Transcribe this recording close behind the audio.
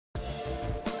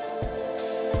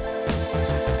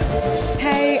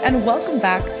and welcome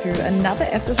back to another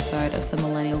episode of the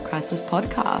Millennial Crisis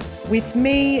Podcast with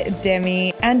me,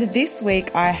 Demi, and this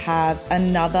week I have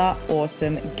another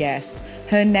awesome guest.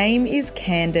 Her name is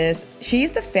Candace. She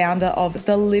is the founder of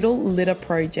the Little Litter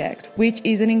Project, which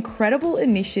is an incredible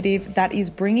initiative that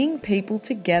is bringing people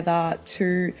together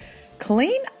to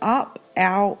clean up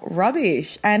our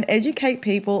rubbish and educate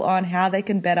people on how they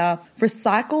can better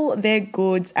recycle their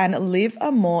goods and live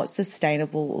a more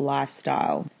sustainable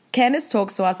lifestyle. Candace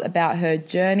talks to us about her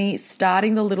journey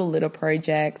starting the Little Litter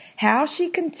Project, how she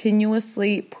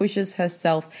continuously pushes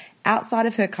herself outside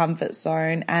of her comfort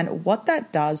zone and what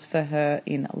that does for her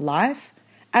in life,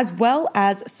 as well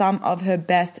as some of her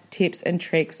best tips and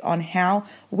tricks on how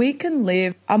we can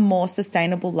live a more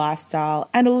sustainable lifestyle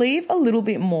and leave a little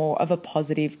bit more of a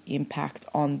positive impact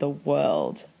on the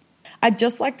world. I'd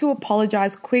just like to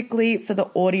apologize quickly for the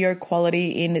audio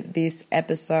quality in this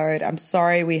episode. I'm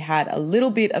sorry we had a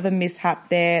little bit of a mishap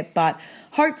there, but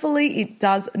hopefully it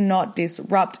does not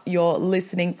disrupt your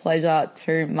listening pleasure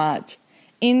too much.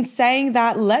 In saying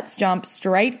that, let's jump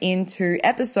straight into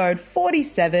episode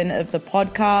 47 of the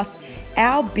podcast,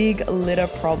 Our Big Litter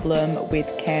Problem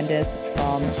with Candace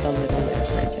from the Little Litter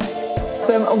Project.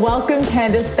 Awesome. Welcome,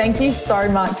 Candace. Thank you so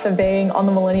much for being on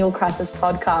the Millennial Crisis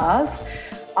Podcast.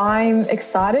 I'm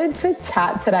excited to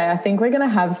chat today. I think we're going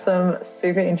to have some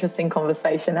super interesting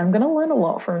conversation. I'm going to learn a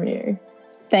lot from you.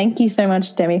 Thank you so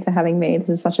much, Demi, for having me. This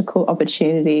is such a cool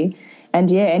opportunity.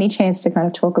 And yeah, any chance to kind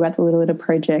of talk about the Little Litter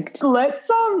Project.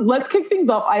 Let's kick things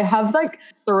off. I have like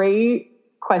 3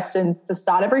 questions to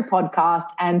start every podcast.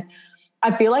 And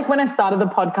I feel like when I started the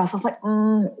podcast, I was like,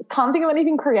 can't think of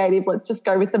anything creative. Let's just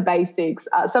go with the basics.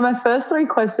 So my first 3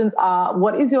 questions are,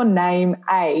 what is your name,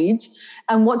 age,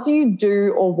 and what do you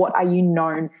do or what are you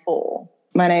known for?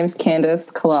 My name's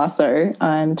Candace Colaço.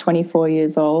 I'm 24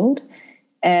 years old.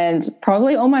 And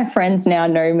probably all my friends now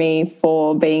know me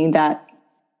for being that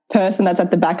person that's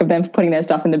at the back of them for putting their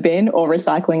stuff in the bin or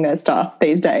recycling their stuff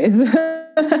these days.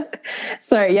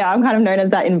 So yeah, I'm kind of known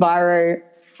as that enviro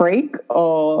freak,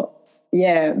 or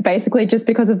yeah, basically just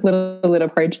because of Little Litter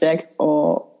Project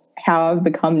or how I've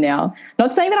become now.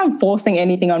 Not saying that I'm forcing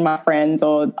anything on my friends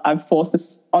or I've forced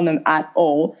this on them at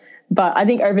all, but I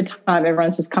think over time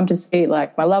everyone's just come to see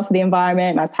like my love for the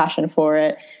environment, my passion for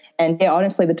it, and yeah,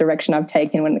 honestly the direction I've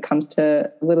taken when it comes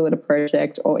to Little Litter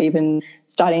Project, or even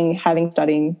studying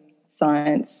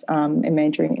science and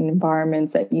majoring in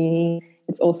environments at uni.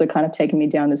 It's also kind of taken me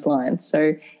down this line.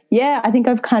 So yeah, I think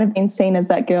I've kind of been seen as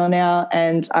that girl now,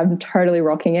 and I'm totally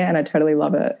rocking it and I totally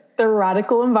love it. The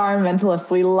radical environmentalist,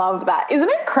 we love that. Isn't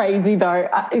it crazy though?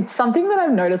 It's something that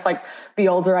I've noticed, like the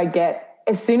older I get,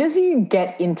 as soon as you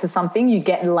get into something, you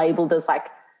get labeled as like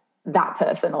that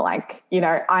person, or like, you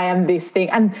know, I am this thing.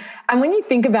 And when you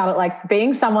think about it, like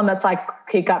being someone that's like,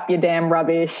 pick up your damn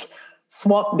rubbish,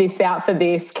 swap this out for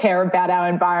this, care about our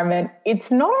environment,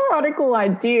 it's not a radical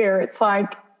idea. It's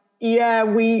like, yeah,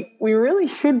 we really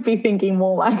should be thinking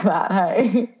more like that,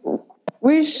 hey?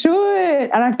 We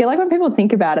should. And I feel like when people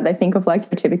think about it, they think of like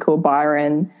the typical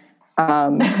Byron,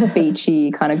 beachy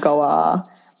kind of goer,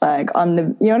 like on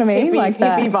the, you know what I mean? Hippie, like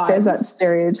that, hippie vibes. There's that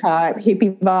stereotype,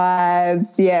 hippie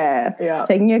vibes, yeah.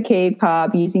 Taking your key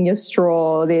cup, using your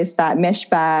straw, this, that, mesh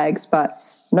bags. But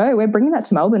no, we're bringing that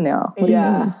to Melbourne now. What do you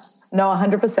mean? No,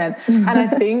 100%. And I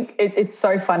think it's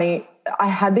so funny. I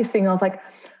had this thing, I was like,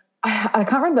 I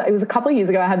can't remember, it was a couple of years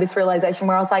ago, I had this realization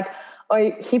where I was like, oh,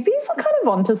 hippies were kind of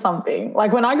onto something.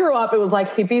 Like when I grew up, it was like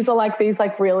hippies are like these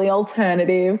like really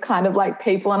alternative kind of like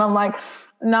people. And I'm like,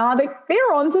 nah,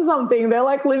 they're onto something. They're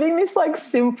like living this like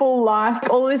simple life,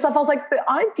 all of this stuff. I was like, the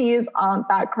ideas aren't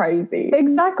that crazy.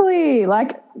 Exactly.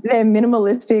 Like they're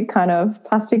minimalistic, kind of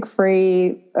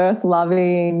plastic-free,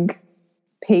 earth-loving,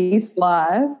 peace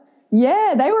life.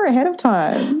 Yeah, they were ahead of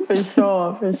time. For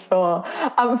sure.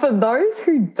 For those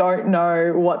who don't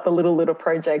know what the Little Litter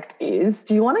Project is,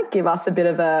 do you want to give us a bit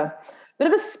of a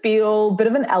spiel, bit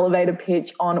of an elevator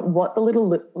pitch on what the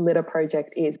Little Litter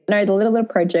Project is? No, the Little Litter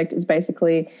Project is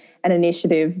basically an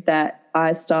initiative that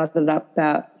I started up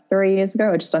about 3 years ago,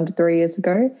 or just under 3 years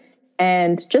ago,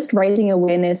 and just raising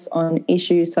awareness on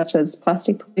issues such as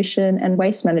plastic pollution and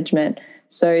waste management.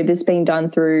 So this being done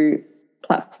through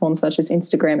platforms such as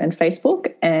Instagram and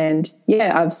Facebook. And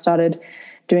yeah, I've started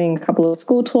doing a couple of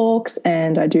school talks,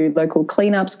 and I do local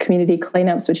cleanups, community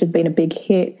cleanups, which have been a big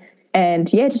hit.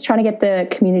 And yeah, just trying to get the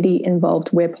community involved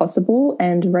where possible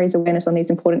and raise awareness on these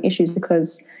important issues,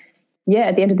 because yeah,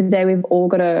 at the end of the day, we've all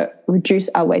got to reduce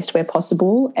our waste where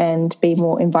possible and be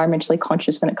more environmentally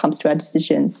conscious when it comes to our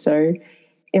decisions. So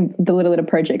the Little Litter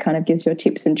Project kind of gives you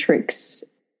tips and tricks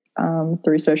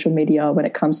through social media when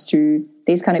it comes to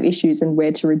these kind of issues and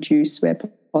where to reduce where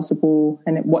possible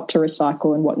and what to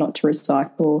recycle and what not to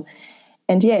recycle.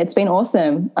 And yeah, it's been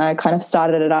awesome. I kind of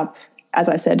started it up, as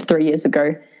I said, 3 years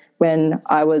ago when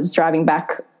I was driving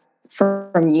back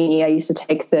from uni. I used to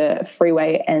take the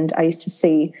freeway and I used to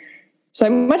see so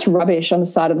much rubbish on the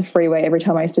side of the freeway every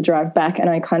time I used to drive back, and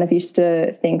I kind of used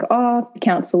to think, oh, the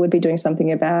council would be doing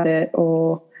something about it,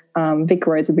 or Vic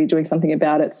Roads would be doing something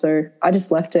about it. So I just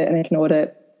left it and ignored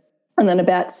it. And then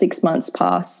about 6 months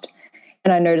passed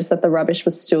and I noticed that the rubbish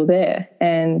was still there,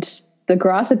 and the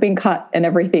grass had been cut and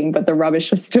everything, but the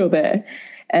rubbish was still there.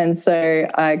 And so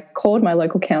I called my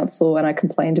local council and I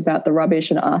complained about the rubbish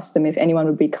and asked them if anyone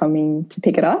would be coming to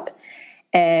pick it up.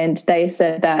 And they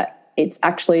said that it's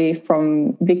actually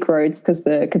from Vic Roads because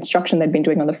the construction they'd been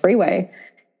doing on the freeway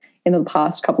in the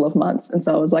past couple of months. And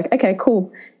so I was like, okay,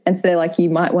 cool. And so they're like, you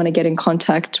might want to get in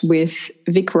contact with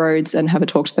Vic Roads and have a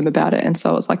talk to them about it. And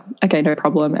so I was like, okay, no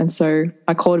problem. And so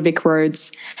I called Vic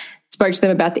Roads, spoke to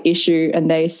them about the issue, and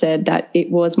they said that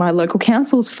it was my local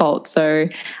council's fault. So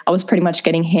I was pretty much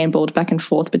getting handballed back and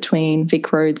forth between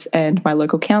Vic Roads and my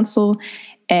local council.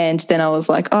 And then I was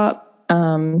like,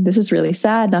 this is really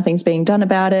sad. Nothing's being done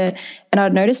about it. And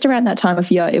I'd noticed around that time of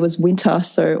year it was winter,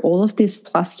 so all of this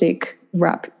plastic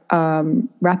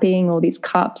wrapping, all these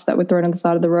cups that were thrown on the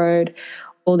side of the road,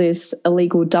 all this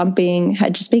illegal dumping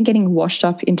had just been getting washed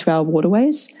up into our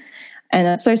waterways. And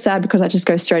that's so sad because that just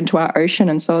goes straight into our ocean.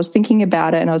 And so I was thinking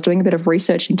about it and I was doing a bit of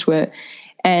research into it.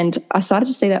 And I started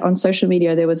to see that on social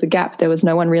media there was a gap. There was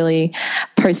no one really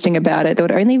posting about it. They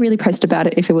would only really post about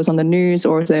it if it was on the news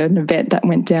or as an event that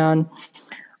went down,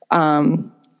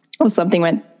 or something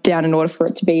went down in order for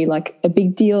it to be like a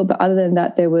big deal. But other than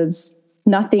that, there was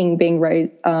nothing being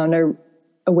raised, no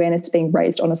awareness being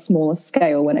raised on a smaller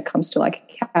scale when it comes to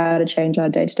like how to change our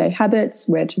day-to-day habits,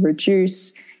 where to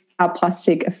reduce, how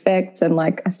plastic affects. And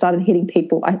like I started hitting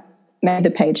people. I made the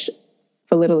page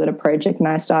for Little Litter Project and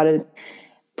I started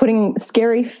putting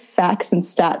scary facts and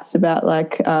stats about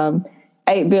like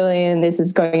 8 billion, this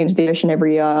is going into the ocean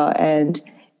every year, and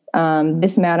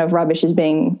this amount of rubbish is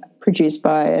being produced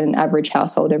by an average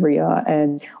household every year,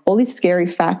 and all these scary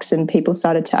facts. And people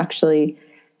started to actually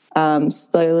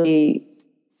slowly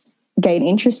gain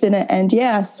interest in it. And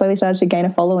yeah, slowly started to gain a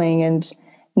following. And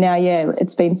now, yeah,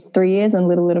 it's been 3 years and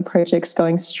Little Litter Project's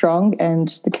going strong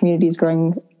and the community is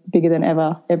growing bigger than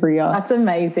ever every year. That's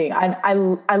amazing. I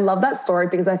love that story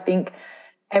because I think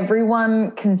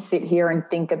everyone can sit here and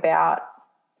think about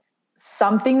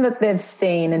something that they've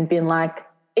seen and been like,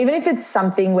 even if it's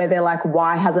something where they're like,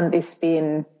 why hasn't this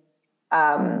been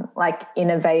like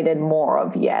innovated more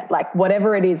of yet? Like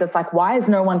whatever it is, it's like, why has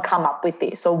no one come up with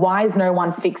this? Or why is no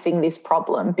one fixing this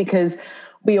problem? Because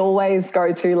we always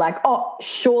go to like, oh,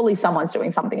 surely someone's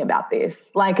doing something about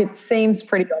this. Like it seems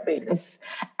pretty obvious.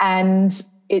 And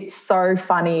it's so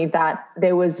funny that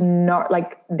there was no,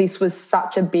 like this was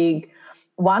such a big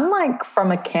one, like from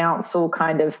a council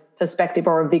kind of perspective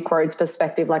or a Vic Roads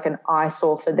perspective, like an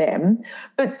eyesore for them.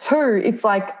 But two, it's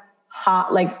like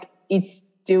hard, like it's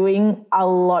doing a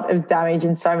lot of damage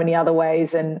in so many other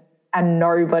ways and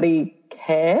nobody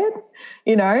cared,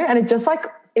 you know? And it just like,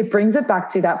 it brings it back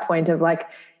to that point of like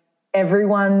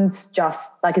everyone's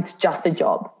just like, it's just a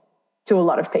job to a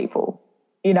lot of people.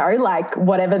 You know, like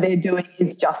whatever they're doing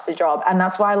is just a job. And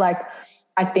that's why, like,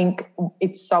 I think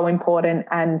it's so important.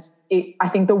 And I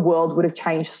think the world would have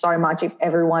changed so much if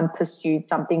everyone pursued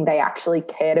something they actually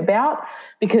cared about.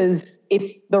 Because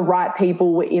if the right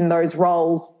people were in those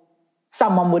roles,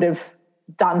 someone would have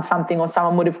done something or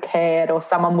someone would have cared or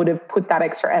someone would have put that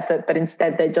extra effort. But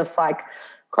instead they're just like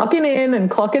clocking in and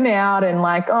clocking out and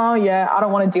like, oh, yeah, I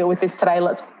don't want to deal with this today.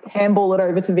 Let's handball it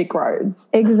over to Vic Roads.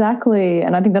 Exactly.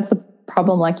 And I think that's the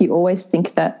problem. Like you always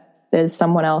think that there's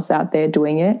someone else out there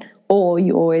doing it, or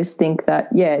you always think that,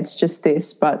 yeah, it's just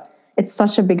this, but it's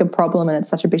such a bigger problem and it's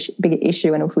such a bigger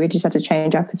issue. And if we just had to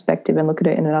change our perspective and look at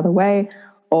it in another way,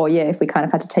 or yeah, if we kind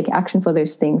of had to take action for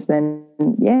those things, then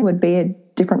yeah, it would be a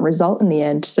different result in the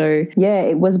end. So yeah,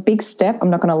 it was a big step. I'm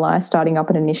not going to lie, starting up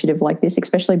an initiative like this,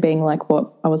 especially being like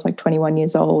I was like 21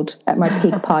 years old at my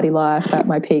peak party life, at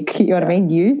my peak, you know what I mean,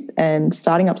 youth, and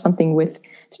starting up something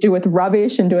to do with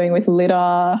rubbish and doing with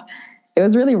litter. It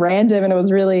was really random and it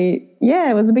was really, yeah,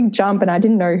 it was a big jump and I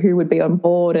didn't know who would be on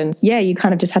board. And yeah, you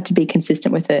kind of just had to be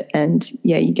consistent with it and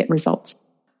yeah, you get results.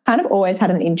 Kind of always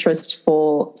had an interest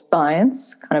for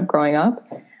science kind of growing up.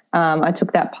 I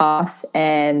took that path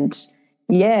and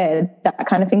yeah, that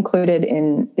kind of included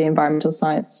in the environmental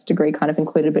science degree, kind of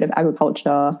included a bit of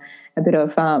agriculture, a bit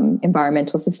of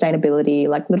environmental sustainability,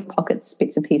 like little pockets,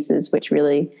 bits and pieces, which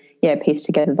really, yeah, pieced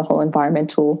together the whole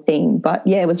environmental thing. But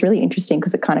yeah, it was really interesting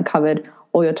because it kind of covered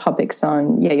all your topics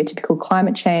on, your typical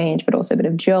climate change, but also a bit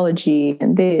of geology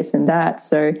and this and that.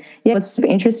 So, yeah, it's super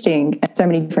interesting. And so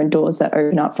many different doors that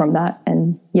open up from that.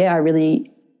 And, I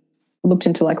really looked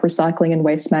into like recycling and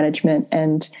waste management,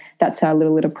 and that's how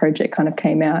Little Litter Project kind of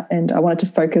came out. And I wanted to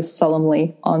focus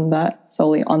solely on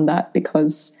that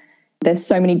because there's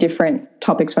so many different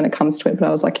topics when it comes to it. But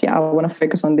I was like, I want to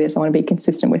focus on this. I want to be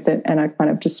consistent with it. And I kind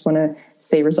of just want to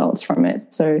see results from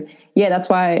it. So, that's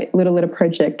why Little Litter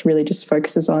Project really just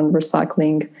focuses on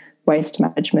recycling, waste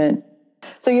management.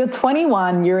 So you're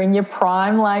 21, you're in your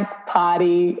prime like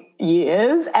party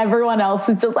years. Everyone else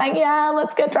is just like,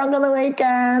 let's get drunk on the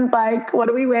weekends. Like, what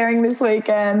are we wearing this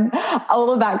weekend?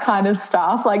 All of that kind of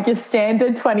stuff, like your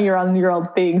standard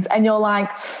 20-year-old things. And you're like,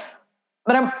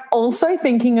 but I'm also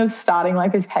thinking of starting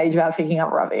like this page about picking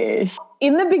up rubbish.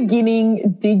 In the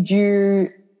beginning, did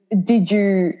you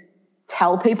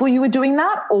tell people you were doing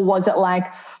that? Or was it like,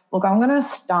 look, I'm going to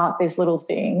start this little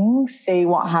thing, see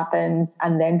what happens,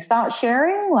 and then start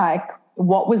sharing? Like,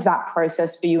 what was that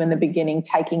process for you in the beginning,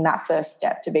 taking that first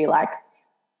step to be like,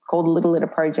 it's called the Little Litter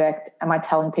Project. Am I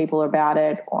telling people about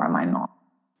it or am I not?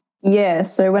 Yeah,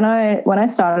 so when I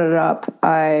started it up,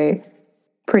 I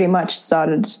pretty much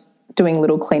started doing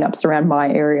little cleanups around my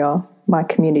area, my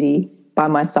community, by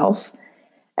myself.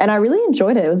 And I really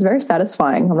enjoyed it. It was very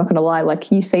satisfying. I'm not going to lie.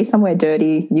 Like, you see somewhere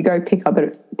dirty, you go pick up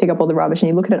all the rubbish and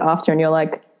you look at it after and you're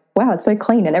like, wow, it's so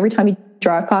clean. And every time you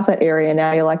drive past that area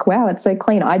now, you're like, wow, it's so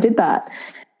clean. I did that.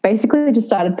 Basically, I just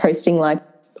started posting like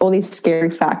all these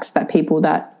scary facts that people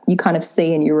that you kind of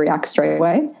see and you react straight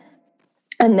away.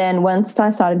 And then once I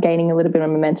started gaining a little bit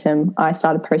of momentum, I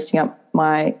started posting up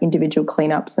my individual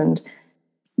cleanups and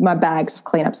my bags of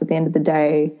cleanups at the end of the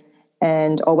day,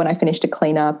 or when I finished a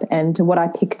cleanup, and what I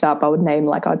picked up, I would name,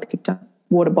 like, I picked up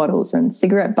water bottles and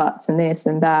cigarette butts and this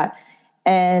and that.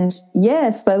 And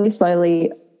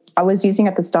slowly, I was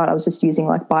just using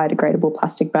like biodegradable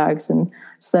plastic bags, and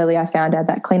slowly I found out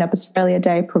that Clean Up Australia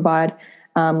Day provide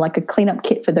like a cleanup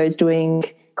kit for those doing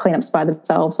cleanups by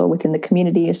themselves or within the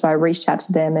community. So I reached out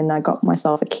to them and I got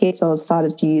myself a kit. So I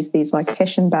started to use these like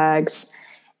Hessian bags.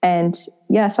 And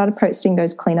I started posting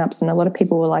those cleanups, and a lot of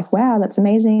people were like, wow, that's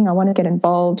amazing. I want to get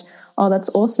involved. Oh, that's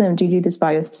awesome. Do you do this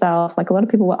by yourself? Like, a lot of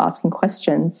people were asking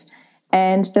questions,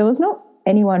 and there was not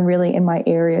anyone really in my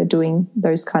area doing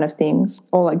those kind of things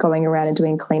or like going around and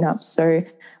doing cleanups. So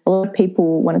a lot of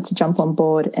people wanted to jump on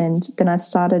board. And then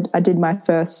I did my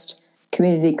first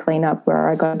community cleanup where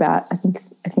I got about, I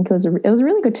think it was a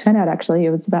really good turnout actually.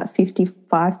 It was about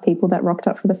 55 people that rocked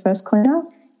up for the first cleanup.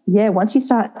 Yeah, once you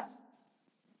start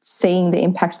seeing the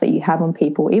impact that you have on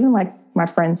people, even like my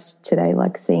friends today,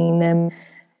 like seeing them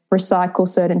recycle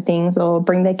certain things or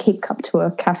bring their keep cup to a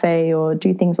cafe or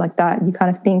do things like that, you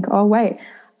kind of think, oh wait,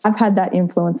 I've had that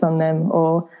influence on them,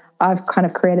 or I've kind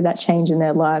of created that change in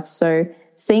their lives. So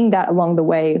seeing that along the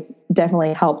way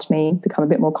definitely helped me become a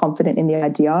bit more confident in the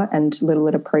idea and Little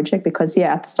Litter Project, because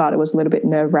at the start it was a little bit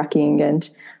nerve-wracking and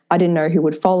I didn't know who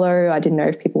would follow. I didn't know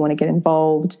if people want to get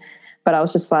involved. But I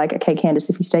was just like, okay, Candace,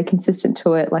 if you stay consistent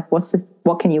to it, like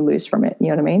what can you lose from it? You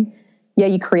know what I mean? Yeah,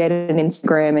 you created an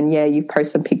Instagram and you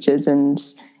post some pictures and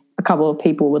a couple of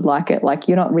people would like it. Like,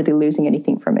 you're not really losing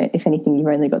anything from it. If anything, you've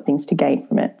only got things to gain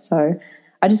from it. So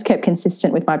I just kept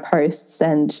consistent with my posts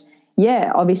and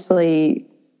obviously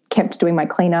kept doing my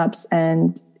cleanups,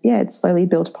 and it slowly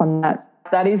built upon that.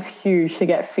 That is huge to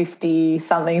get 50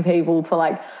 something people to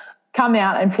like come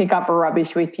out and pick up a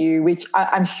rubbish with you, which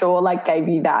I'm sure like gave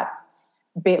you that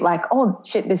bit like, oh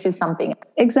shit, this is something.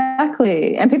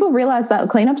 Exactly. And people realize that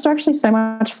cleanups are actually so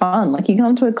much fun. Like, you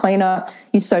come to a cleanup,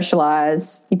 you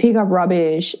socialize, you pick up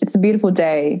rubbish, it's a beautiful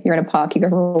day, you're in a park, you go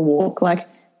for a walk. Like,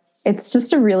 it's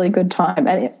just a really good time.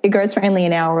 And it goes for only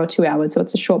an hour or 2 hours. So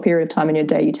it's a short period of time in your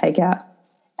day you take out.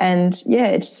 And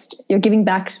you're giving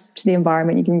back to the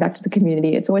environment, you're giving back to the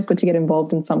community. It's always good to get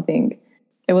involved in something.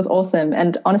 It was awesome.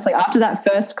 And honestly, after that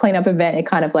first cleanup event, it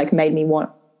kind of like made me want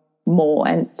more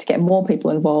and to get more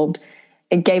people involved.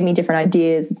 It gave me different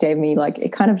ideas. It gave me like,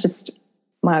 it kind of just,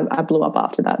 I blew up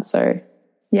after that. So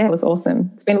it was awesome.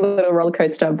 It's been a little roller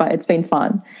coaster, but it's been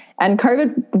fun. And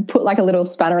COVID put like a little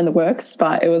spanner in the works,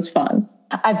 but it was fun.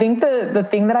 I think the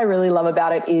thing that I really love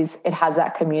about it is it has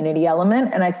that community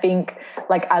element. And I think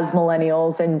like as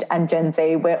millennials and Gen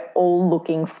Z, we're all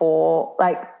looking for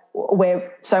like, we're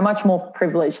so much more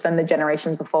privileged than the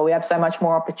generations before. We have so much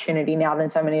more opportunity now than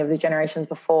so many of the generations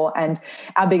before. And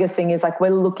our biggest thing is like, we're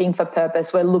looking for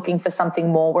purpose. We're looking for something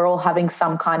more. We're all having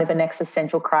some kind of an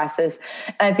existential crisis.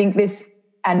 And I think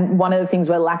and one of the things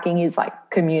we're lacking is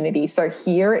like community. So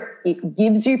here it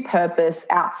gives you purpose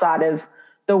outside of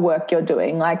the work you're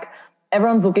doing. Like,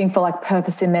 everyone's looking for like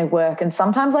purpose in their work. And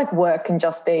sometimes like work can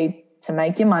just be to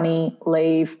make your money,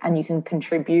 leave, and you can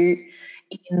contribute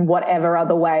in whatever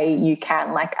other way you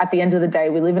can. Like at the end of the day,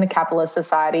 we live in a capitalist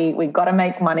society. We've got to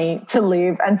make money to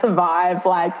live and survive,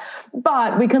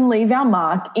 but we can leave our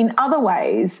mark in other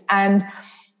ways. And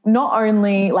not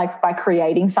only like by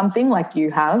creating something like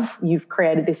you've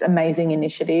created this amazing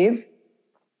initiative.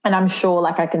 And I'm sure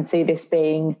like I can see this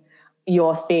being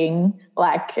your thing,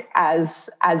 like as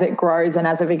it grows and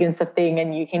as it begins a thing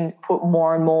and you can put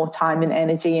more and more time and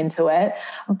energy into it.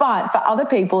 But for other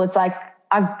people, it's like,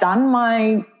 I've done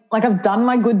my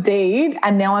good deed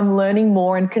and now I'm learning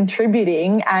more and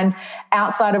contributing, and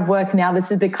outside of work now this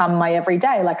has become my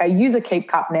everyday. Like I use a keep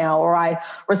cup now, or I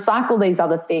recycle these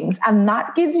other things, and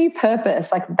that gives you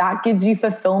purpose, like that gives you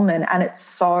fulfillment. And it's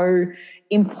so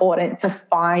important to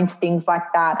find things like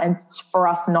that, and for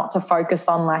us not to focus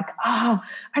on like, I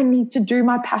need to do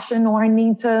my passion or I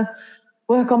need to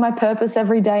work on my purpose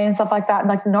every day and stuff like that.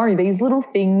 Like, no, these little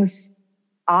things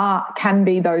can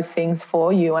be those things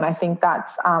for you. And I think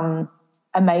that's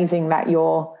amazing that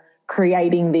you're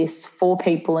creating this for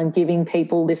people and giving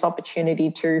people this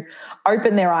opportunity to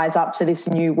open their eyes up to this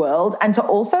new world, and to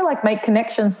also like make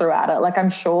connections throughout it. Like I'm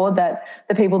sure that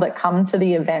the people that come to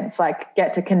the events like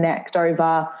get to connect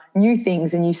over new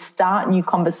things, and you start new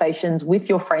conversations with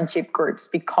your friendship groups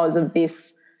because of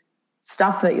this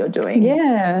stuff that you're doing.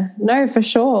 Yeah, no, for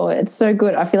sure. It's so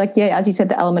good. I feel like, yeah, as you said,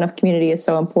 the element of community is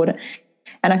so important.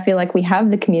 And I feel like we have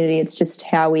the community, it's just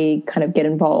how we kind of get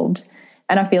involved.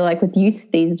 And I feel like with youth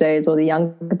these days, or the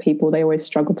younger people, they always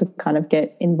struggle to kind of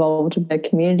get involved with their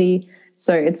community.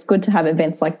 So it's good to have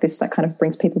events like this that kind of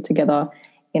brings people together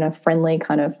in a friendly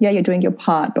kind of, you're doing your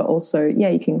part, but also,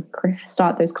 you can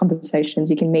start those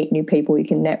conversations, you can meet new people, you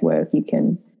can network, you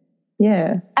can,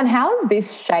 And how has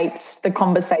this shaped the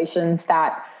conversations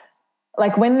that,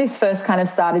 like when this first kind of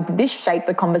started, did this shape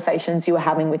the conversations you were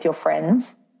having with your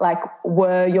friends? Like,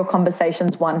 were your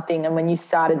conversations one thing, and when you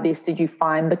started this, did you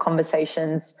find the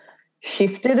conversations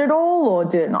shifted at all, or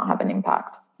did it not have an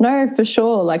impact? No, for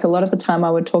sure. Like a lot of the time I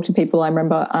would talk to people. I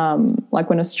remember like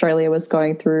when Australia was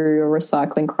going through a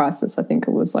recycling crisis, I think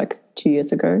it was like 2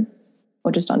 years ago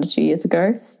or just under 2 years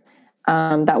ago.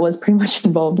 That was pretty much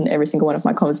involved in every single one of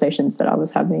my conversations that I was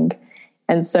having.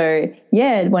 And so,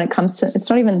 when it comes to, it's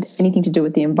not even anything to do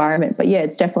with the environment, but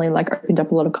it's definitely like opened up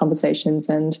a lot of conversations,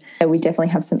 and we definitely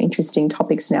have some interesting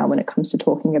topics now when it comes to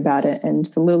talking about it. And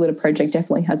the Little Little Project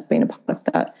definitely has been a part of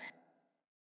that.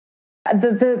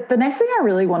 The next thing I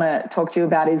really want to talk to you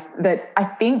about is that I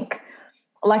think,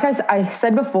 like I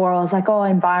said before, I was like,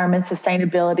 environment,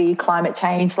 sustainability, climate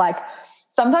change. Like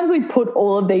sometimes we put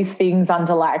all of these things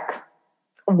under like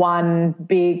one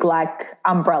big like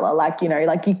umbrella, like,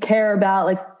 like you care about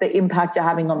like the impact you're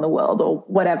having on the world or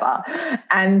whatever.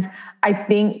 And I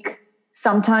think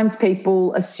sometimes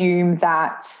people assume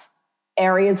that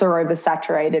areas are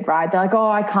oversaturated, right? They're like,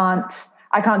 I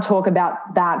can't talk about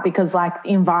that because like the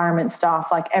environment stuff,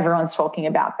 like everyone's talking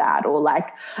about that, or like,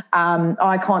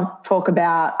 I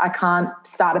can't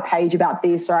start a page about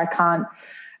this, or I can't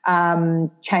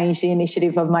change the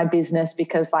initiative of my business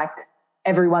because like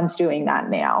everyone's doing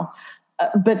that now.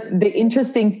 But the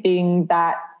interesting thing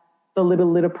that the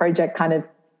Little Project kind of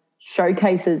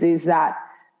showcases is that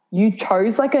you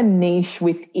chose like a niche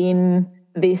within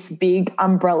this big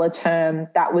umbrella term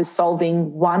that was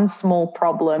solving one small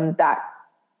problem that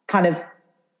kind of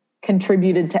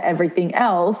contributed to everything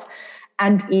else,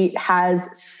 and it has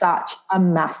such a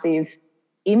massive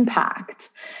impact.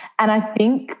 And I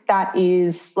think that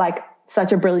is like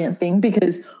such a brilliant thing,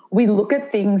 because we look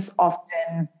at things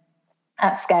often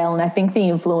at scale, and I think the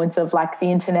influence of like the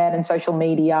internet and social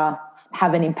media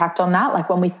have an impact on that. Like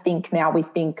when we think now, we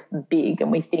think big,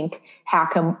 and we think, how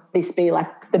can this be like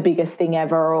the biggest thing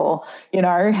ever, or,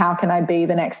 how can I be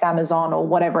the next Amazon or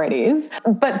whatever it is.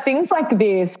 But things like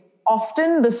this,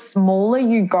 often the smaller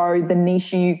you go, the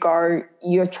niche you go,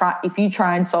 if you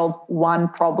try and solve one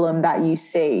problem that you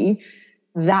see,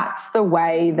 that's the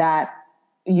way that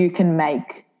you can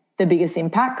make the biggest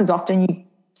impact, because often you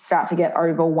start to get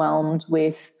overwhelmed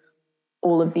with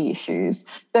all of the issues.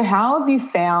 So how have you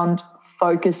found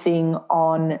focusing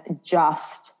on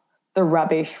just the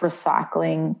rubbish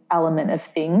recycling element of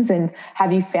things, and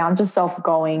have you found yourself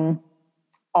going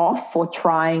off or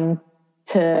trying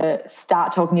to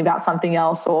start talking about something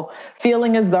else, or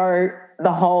feeling as though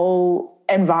the whole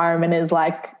environment is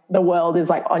like, the world is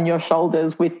like on your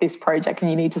shoulders with this project and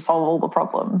you need to solve all the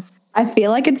problems? I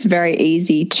feel like it's very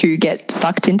easy to get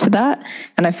sucked into that.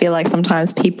 And I feel like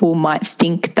sometimes people might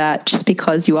think that just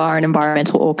because you are an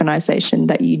environmental organisation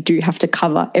that you do have to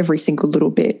cover every single little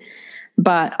bit.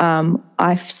 But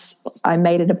I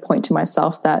made it a point to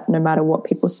myself that no matter what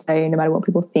people say, no matter what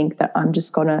people think, that I'm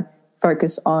just going to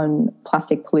focus on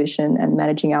plastic pollution and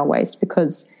managing our waste,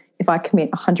 because if I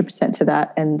commit 100% to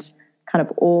that and kind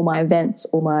of all my events,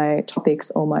 all my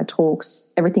topics, all my talks,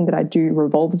 everything that I do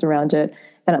revolves around it,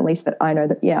 then at least that I know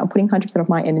that, I'm putting 100% of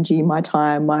my energy, my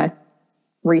time, my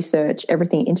research,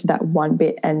 everything into that one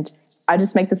bit. And I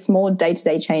just make the small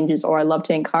day-to-day changes, or I love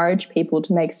to encourage people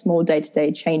to make small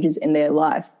day-to-day changes in their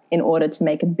life in order to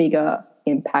make a bigger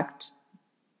impact,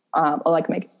 or like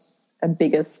make a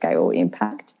bigger scale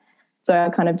impact. So I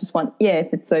kind of just want,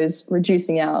 if it's those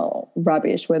reducing our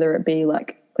rubbish, whether it be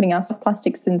like putting our soft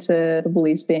plastics into the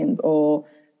Woolies bins, or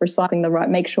recycling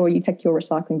make sure you check your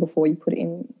recycling before you put it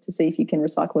in to see if you can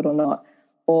recycle it or not,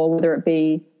 or whether it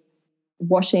be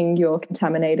washing your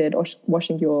contaminated or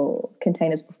washing your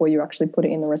containers before you actually put it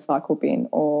in the recycle bin,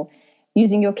 or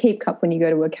using your keep cup when you go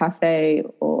to a cafe,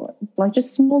 or like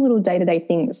just small little day-to-day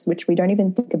things which we don't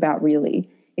even think about really.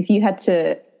 If you had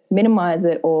to minimize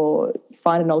it or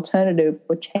find an alternative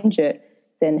or change it,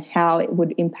 then how it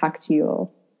would impact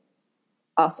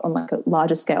us on like a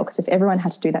larger scale. Because if everyone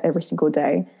had to do that every single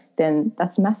day, then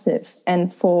that's massive.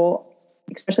 And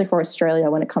especially for Australia,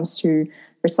 when it comes to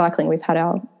recycling, we've had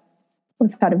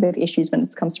a bit of issues when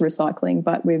it comes to recycling,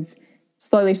 but we've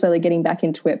slowly getting back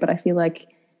into it. But I feel like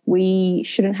we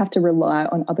shouldn't have to rely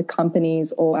on other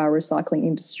companies or our recycling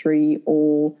industry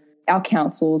or our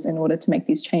councils in order to make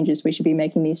these changes. We should be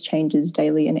making these changes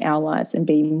daily in our lives and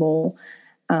be more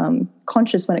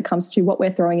conscious when it comes to what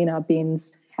we're throwing in our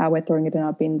bins, how we're throwing it in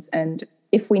our bins, and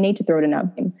if we need to throw it in our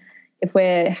bin. If we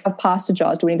have pasta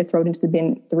jars, do we need to throw it into the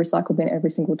recycle bin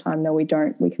every single time? No, we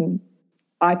don't.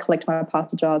 I collect my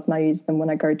pasta jars and I use them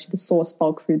when I go to the Source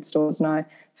bulk food stores, and I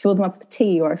fill them up with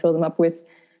tea, or I fill them up with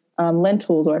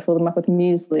lentils, or I fill them up with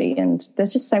muesli. And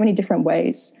there's just so many different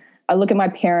ways. I look at my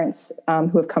parents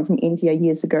who have come from India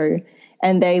years ago,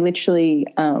 and they literally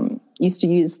used to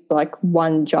use like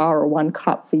one jar or one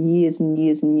cup for years and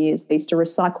years and years. They used to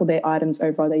recycle their items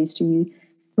over. They used to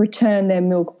return their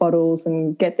milk bottles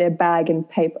and get their bag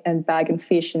and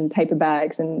fish and paper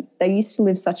bags. And they used to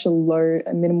live such a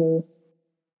minimal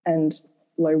and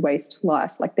low waste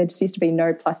life. Like there just used to be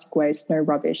no plastic waste, no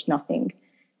rubbish, nothing.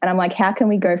 And I'm like, how can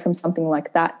we go from something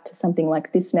like that to something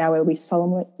like this now,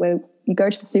 where you go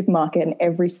to the supermarket and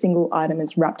every single item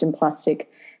is wrapped in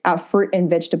plastic. Our fruit and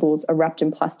vegetables are wrapped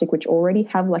in plastic, which already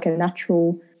have like a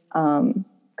natural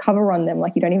cover on them.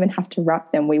 Like you don't even have to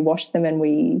wrap them. We wash them and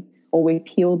we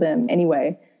peel them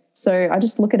anyway. So I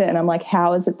just look at it and I'm like,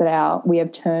 how is it that we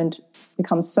have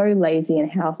become so lazy,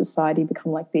 and how society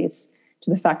become like this, to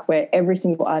the fact where every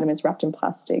single item is wrapped in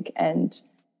plastic and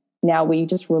now we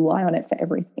just rely on it for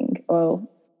everything. Well,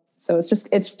 so it's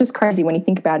just crazy when you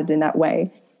think about it in that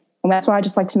way. And that's why I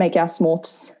just like to make our small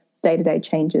day-to-day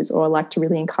changes, or I like to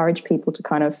really encourage people to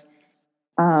kind of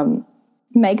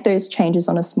make those changes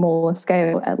on a smaller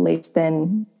scale at least.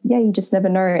 Then, you just never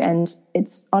know. And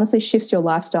it's honestly shifts your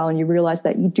lifestyle, and you realize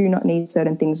that you do not need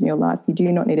certain things in your life. You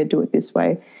do not need to do it this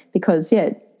way because,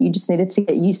 you just needed to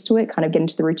get used to it, kind of get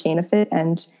into the routine of it,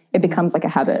 and it becomes like a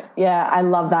habit. Yeah, I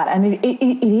love that. And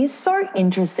it is so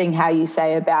interesting how you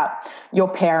say about your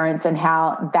parents and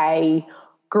how they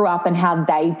grew up and how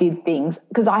they did things.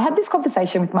 Because I had this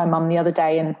conversation with my mum the other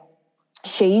day, and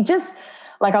she just,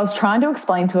 like, I was trying to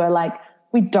explain to her, like,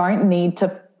 we don't need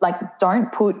to, like,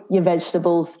 don't put your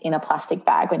vegetables in a plastic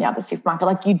bag when you're at the supermarket.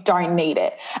 Like, you don't need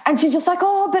it. And she's just like,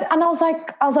 and I was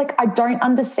like, I don't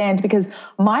understand, because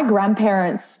my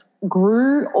grandparents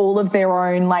grew all of their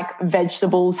own, like,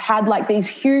 vegetables, had like these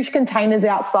huge containers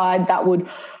outside that would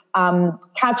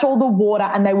catch all the water,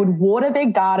 and they would water their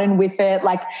garden with it.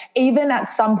 Like, even at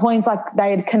some points, like,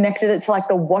 they had connected it to like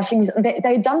the washing. They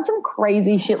had done some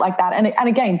crazy shit like that. And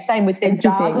again, same with their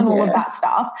jars and all of that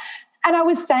stuff. And I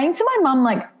was saying to my mum,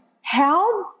 like,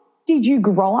 how did you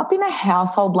grow up in a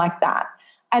household like that,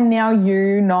 and now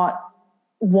you not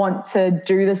want to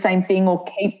do the same thing or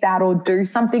keep that or do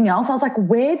something else? I was like,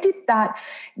 where did that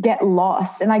get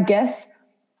lost? And I guess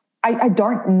I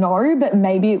don't know, but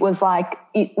maybe it was like,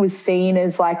 it was seen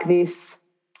as like this,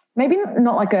 maybe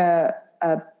not like a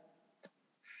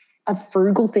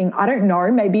frugal thing. I don't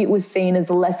know. Maybe it was seen as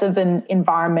less of an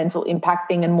environmental impact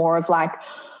thing and more of like,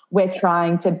 we're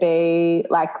trying to be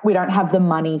like, we don't have the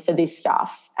money for this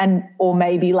stuff. Or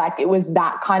maybe like it was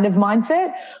that kind of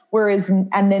mindset. Whereas,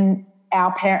 and then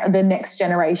the next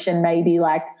generation maybe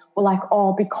like, were like,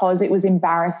 because it was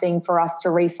embarrassing for us to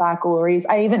recycle or use.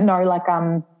 I even know like,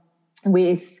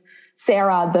 with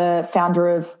Sarah, the founder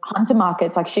of Hunter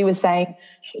Markets, like she was saying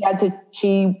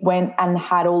she went and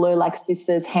had all her like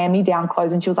sisters' hand-me-down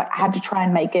clothes, and she was like, I had to try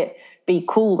and make it be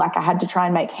cool. Like I had to try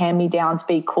and make hand-me-downs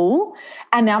be cool.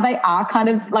 And now they are kind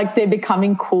of like they're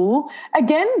becoming cool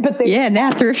again. But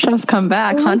now thrift shops come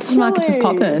back. Hunters markets is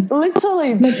popping.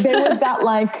 Literally. But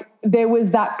there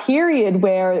was that period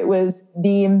where it was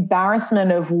the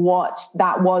embarrassment of what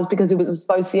that was because it was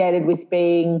associated with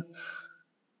being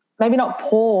maybe not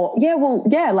poor.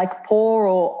 Like poor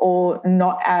or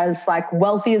not as like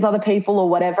wealthy as other people or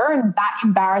whatever. And that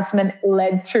embarrassment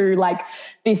led to like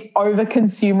this over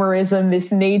consumerism,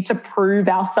 this need to prove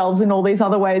ourselves in all these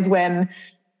other ways when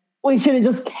we should have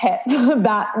just kept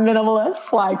that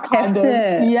minimalist, like kind of.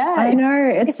 Yeah. I know.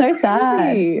 It's so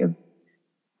sad.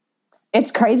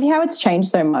 It's crazy how it's changed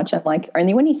so much. And like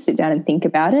only when you sit down and think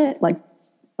about it,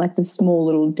 like the small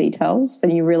little details, then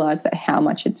you realize that how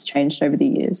much it's changed over the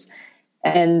years.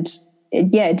 And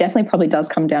it definitely probably does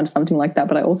come down to something like that.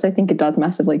 But I also think it does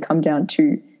massively come down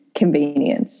to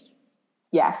convenience.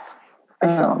 Yes, for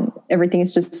sure. Everything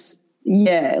is just,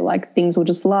 like things will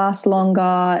just last longer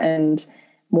and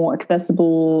more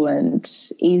accessible and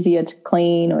easier to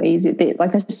clean or easier.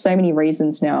 Like there's just so many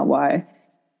reasons now why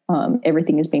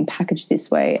everything is being packaged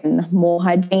this way and more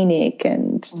hygienic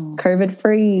and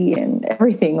COVID-free and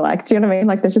everything. Like, do you know what I mean?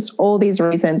 Like there's just all these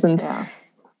reasons and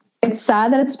it's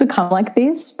sad that it's become like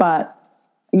this, but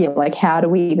like how do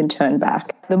we even turn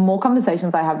back? The more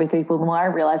conversations I have with people, the more I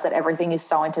realize that everything is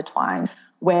so intertwined.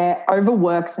 We're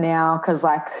overworked now because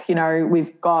like,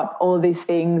 we've got all of these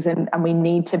things and we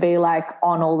need to be like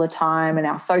on all the time and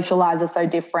our social lives are so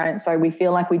different. So we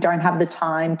feel like we don't have the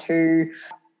time to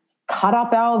cut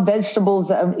up our vegetables.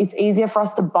 It's easier for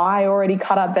us to buy already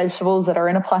cut up vegetables that are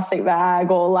in a plastic bag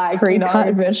or like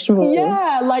pre-cut vegetables.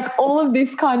 Yeah, like all of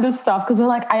this kind of stuff because we're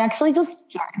like, I actually just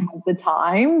don't have the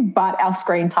time, but our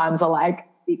screen times are like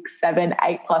 6, 7,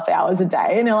 8+ hours a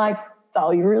day. And you're like,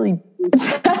 oh, you really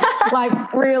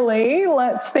like really?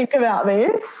 Let's think about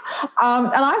this.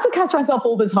 And I have to catch myself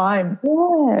all the time.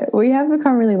 Yeah, we have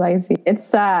become really lazy. It's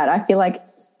sad. I feel like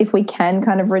if we can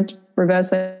kind of reverse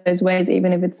those ways,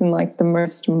 even if it's in like the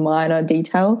most minor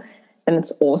detail, then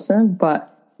it's awesome.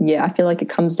 But I feel like it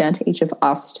comes down to each of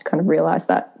us to kind of realize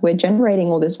that we're generating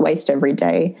all this waste every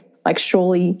day. Like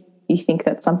surely you think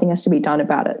that something has to be done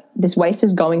about it. This waste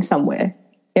is going somewhere.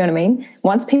 You know what I mean?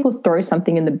 Once people throw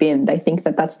something in the bin, they think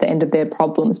that that's the end of their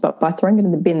problems. But by throwing it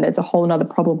in the bin, there's a whole nother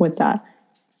problem with that.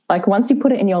 Like once you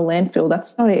put it in your landfill,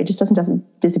 that's not it. It just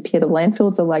doesn't disappear. The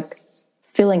landfills are like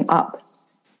filling up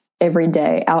every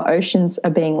day. Our oceans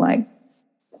are being like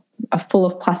full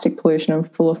of plastic pollution and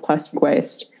full of plastic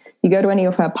waste. You go to any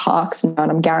of our parks now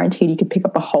and I'm guaranteed you could pick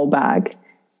up the whole bag.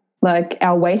 Like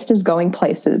our waste is going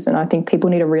places. And I think people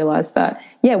need to realize that,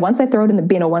 once they throw it in the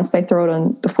bin or once they throw it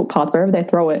on the footpath, wherever they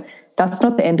throw it, that's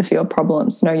not the end of your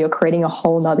problems. No, you're creating a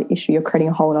whole nother issue. You're creating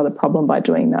a whole nother problem by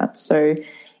doing that. So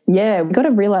we've got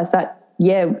to realize that,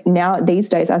 now these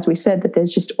days, as we said, that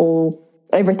there's just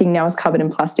everything now is covered in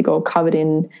plastic or covered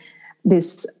in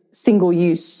this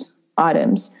single-use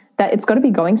items, that it's got to be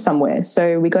going somewhere.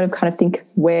 So we got to kind of think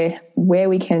where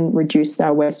we can reduce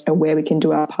our waste and where we can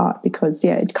do our part because,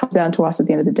 it comes down to us at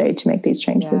the end of the day to make these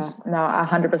changes. Yeah, no,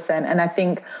 100%. And I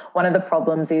think one of the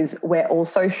problems is we're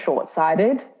also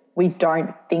short-sighted. We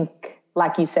don't think,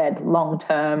 like you said,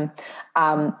 long-term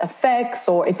effects,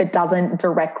 or if it doesn't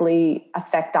directly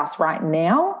affect us right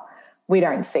now, we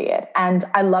don't see it. And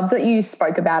I love that you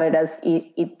spoke about it as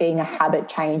it being a habit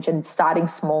change and starting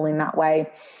small in that way.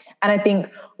 And I think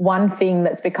one thing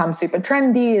that's become super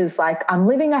trendy is like, I'm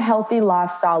living a healthy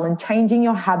lifestyle and changing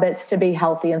your habits to be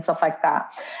healthy and stuff like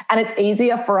that. And it's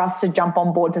easier for us to jump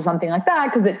on board to something like that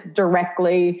because it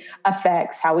directly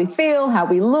affects how we feel, how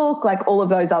we look, like all of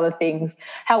those other things.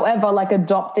 However, like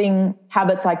adopting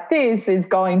habits like this is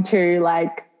going to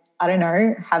like, I don't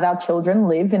know, have our children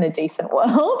live in a decent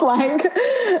world, like,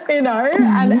 and all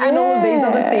of these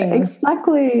other things.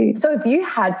 Exactly. So if you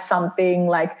had something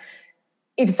like,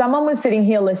 if someone was sitting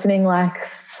here listening like,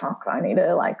 fuck, I need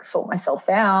to like sort myself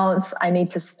out, I need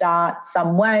to start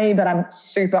some way, but I'm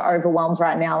super overwhelmed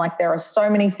right now. Like there are so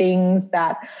many things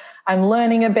that I'm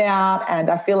learning about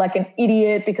and I feel like an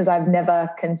idiot because I've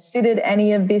never considered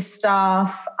any of this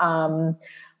stuff.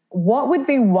 What would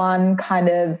be one kind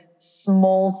of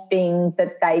small thing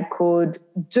that they could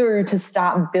do to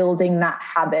start building that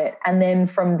habit? And then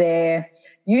from there,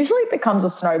 usually it becomes a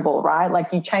snowball, right?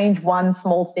 Like you change one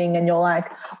small thing and you're like,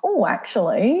 oh,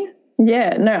 actually.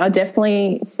 Yeah, no, I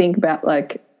definitely think about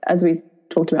like, as we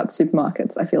talked about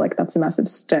supermarkets, I feel like that's a massive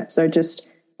step. So just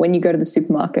when you go to the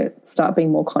supermarket, start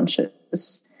being more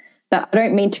conscious. That I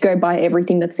don't mean to go buy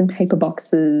everything that's in paper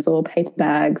boxes or paper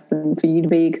bags and for you to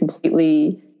be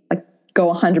completely like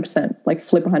go 100%, like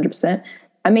flip 100%.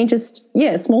 I mean, just,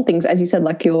 small things, as you said,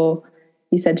 like your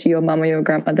you said to your mum or your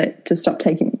grandma that to stop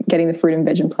getting the fruit and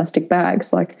veg in plastic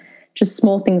bags, like just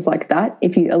small things like that.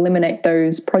 If you eliminate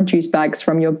those produce bags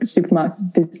from your supermarket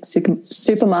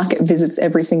visits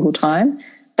every single time,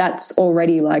 that's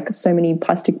already like so many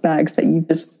plastic bags that you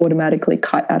just automatically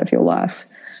cut out of your life.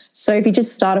 So if you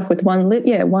just start off with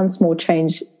one small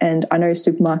change, and I know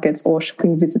supermarkets or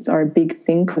shopping visits are a big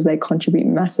thing because they contribute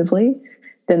massively,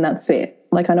 then that's it.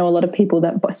 Like I know a lot of people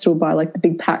that still buy like the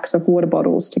big packs of water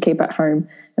bottles to keep at home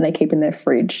and they keep in their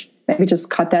fridge. Maybe just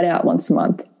cut that out once a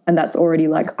month, and that's already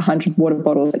like 100 water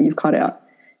bottles that you've cut out.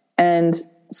 And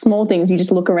small things, you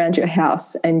just look around your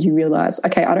house and you realize,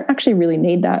 okay, I don't actually really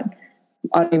need that.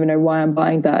 I don't even know why I'm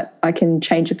buying that. I can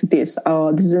change it for this.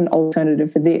 Oh, this is an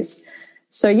alternative for this.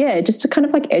 So yeah, just to kind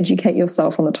of like educate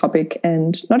yourself on the topic,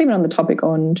 and not even on the topic,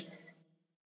 on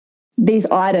these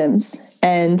items.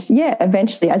 And yeah,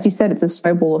 eventually, as you said, it's a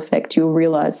snowball effect. You'll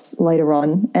realize later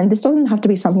on. And this doesn't have to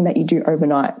be something that you do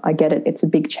overnight. I get it. It's a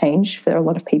big change for a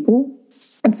lot of people.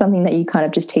 It's something that you kind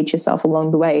of just teach yourself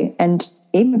along the way. And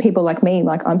even people like me,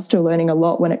 like I'm still learning a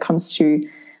lot when it comes to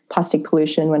plastic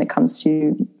pollution, when it comes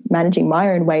to managing my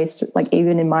own waste. Like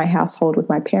even in my household with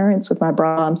my parents, with my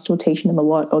brother, I'm still teaching them a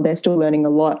lot, or they're still learning a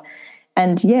lot.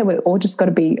 And yeah, we're all just got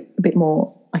to be a bit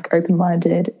more like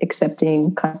open-minded,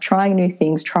 accepting, kind of trying new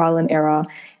things, trial and error,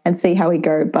 and see how we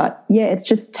go. But yeah, it's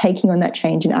just taking on that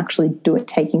change and actually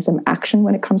taking some action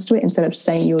when it comes to it, instead of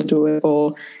saying you'll do it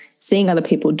or seeing other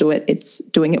people do it. It's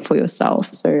doing it for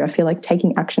yourself. So I feel like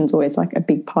taking action is always like a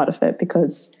big part of it,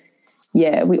 because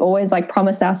yeah, we always like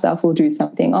promise ourselves we'll do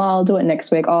something. Oh, I'll do it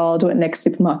next week. Oh, I'll do it next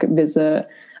supermarket visit.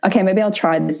 Okay, maybe I'll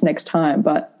try this next time.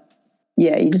 But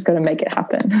yeah, you just got to make it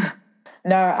happen.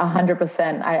 No,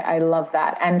 100%. I love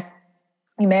that. And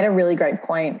you made a really great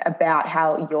point about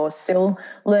how you're still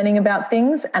learning about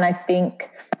things. And I think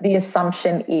the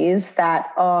assumption is that,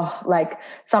 like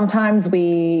sometimes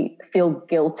we feel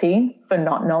guilty for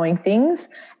not knowing things.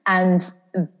 And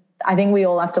I think we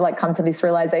all have to like come to this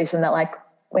realization that like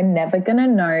we're never going to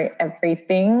know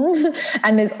everything.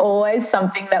 And there's always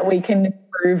something that we can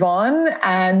improve on.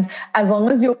 And as long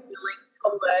as you're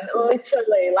to learn,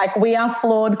 literally, like we are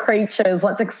flawed creatures,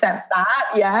 let's accept that.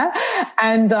 Yeah.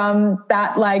 And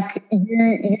that like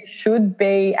you should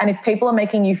be, and if people are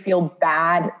making you feel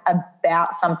bad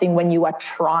about something when you are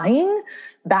trying,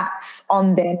 that's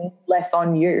on them, less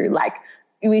on you. Like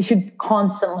we should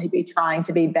constantly be trying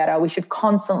to be better. We should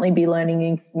constantly be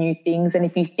learning new things. And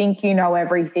if you think you know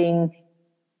everything,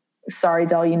 sorry,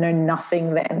 doll, you know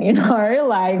nothing then, you know,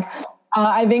 like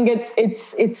I think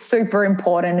it's super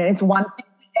important, and it's one thing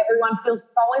that everyone feels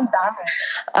so embarrassed.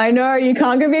 I know, you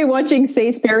can't go be watching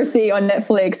Seaspiracy on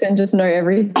Netflix and just know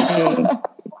everything.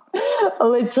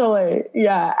 Literally,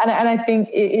 yeah. And I think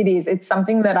it's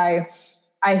something that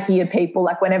I hear people,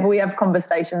 like whenever we have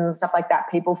conversations and stuff like that,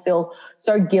 people feel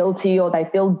so guilty, or they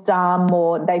feel dumb,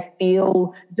 or they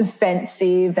feel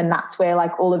defensive, and that's where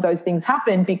like all of those things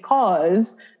happen,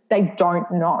 because they don't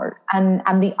know. And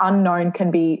the unknown can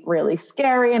be really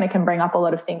scary, and it can bring up a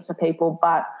lot of things for people.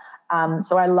 But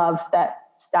so I love that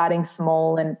starting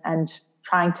small and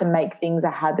trying to make things a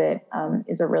habit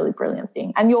is a really brilliant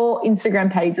thing. And your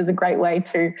Instagram page is a great way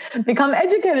to become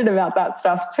educated about that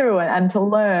stuff too, and to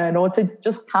learn, or to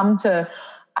just come to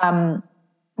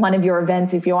one of your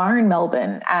events if you are in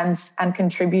Melbourne and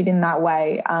contribute in that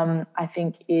way. I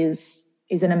think is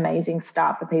an amazing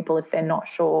start for people if they're not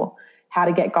sure how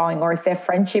to get going, or if their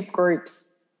friendship groups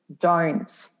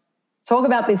don't talk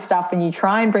about this stuff and you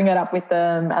try and bring it up with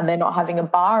them and they're not having a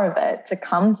bar of it, to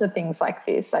come to things like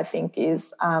this, I think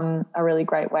is a really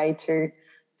great way to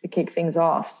kick things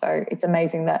off. So it's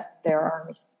amazing that there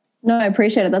are. No, I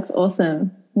appreciate it. That's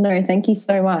awesome. No, thank you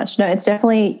so much. No, it's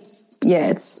definitely, yeah,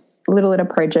 it's Little Litter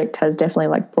Project has definitely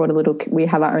like brought we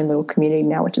have our own little community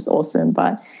now, which is awesome.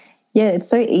 But yeah, it's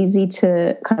so easy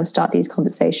to kind of start these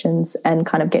conversations and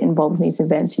kind of get involved in these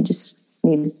events. You just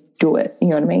need to do it. You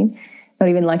know what I mean? Not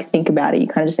even like think about it. You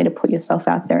kind of just need to put yourself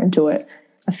out there and do it.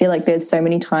 I feel like there's so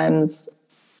many times,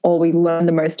 or we learn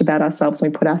the most about ourselves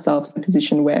when we put ourselves in a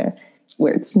position where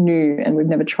it's new and we've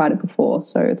never tried it before.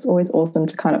 So it's always awesome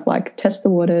to kind of like test the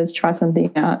waters, try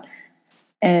something out.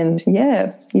 And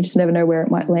yeah, you just never know where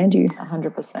it might land you.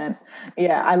 100%.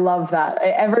 Yeah, I love that.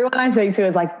 Everyone I speak to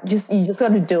is like, you just got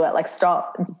to do it. Like,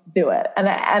 stop, just do it. And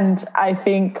I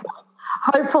think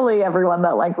hopefully everyone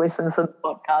that like listens to the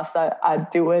podcast are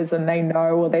doers, and they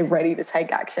know, or they're ready to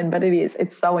take action. But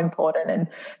it's so important, and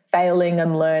failing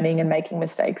and learning and making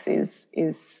mistakes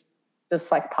is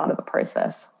just like part of the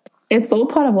process. It's all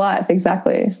part of life,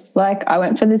 exactly. Like I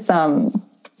went for this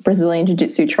Brazilian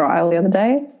Jiu-Jitsu trial the other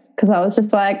day, because I was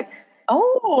just like,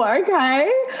 Oh,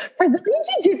 okay. Brazilian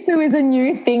Jiu-Jitsu is a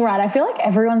new thing, right? I feel like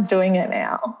everyone's doing it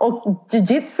now. Or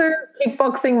Jiu-Jitsu,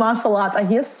 kickboxing, martial arts. I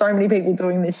hear so many people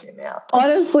doing this shit now.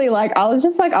 Honestly, like I was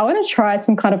just like, I want to try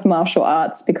some kind of martial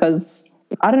arts because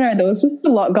I don't know, there was just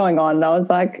a lot going on. And I was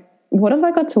like, what have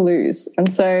I got to lose?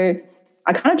 And so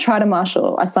I kind of tried a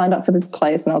martial. I signed up for this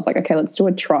place and I was like, okay, let's do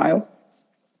a trial.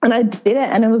 And I did it,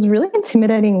 and it was really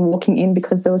intimidating walking in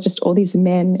because there was just all these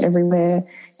men everywhere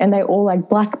and they all like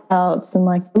black belts and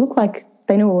like looked like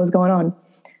they knew what was going on.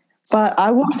 But I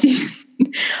walked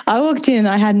in,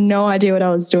 I had no idea what I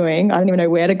was doing. I didn't even know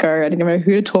where to go. I didn't even know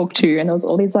who to talk to. And there was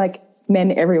all these like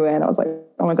men everywhere. And I was like,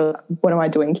 oh my God, what am I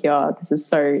doing here? This is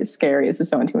so scary. This is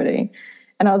so intimidating.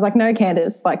 And I was like, no,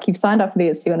 Candace, like you've signed up for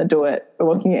this. You're going to do it. We're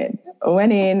walking in. I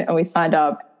went in and we signed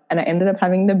up. And I ended up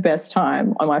having the best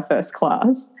time on my first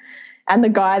class. And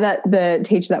the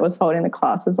teacher that was holding the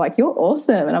class was like, you're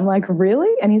awesome. And I'm like,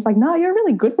 really? And he's like, no, you're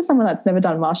really good for someone that's never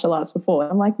done martial arts before.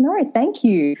 And I'm like, no, thank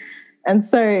you. And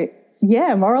so,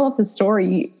 yeah, moral of the story,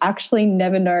 you actually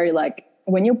never know, like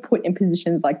when you're put in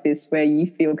positions like this where you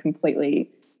feel completely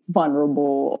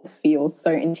vulnerable or feel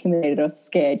so intimidated or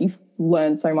scared, you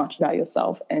learn so much about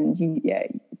yourself. And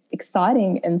it's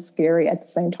exciting and scary at the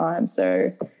same time.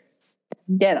 So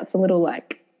yeah, that's a little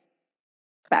like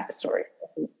backstory.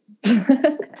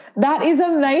 That is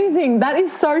amazing. That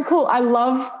is so cool. I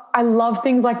love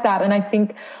things like that. And I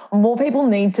think more people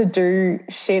need to do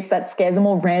shit that scares them,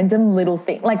 or random little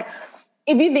thing. Like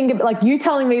if you think of like you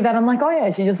telling me that, I'm like, oh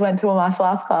yeah, she just went to a martial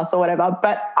arts class or whatever.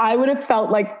 But I would have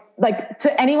felt like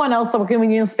to anyone else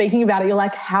when you're speaking about it, you're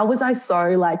like, how was I so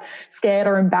like scared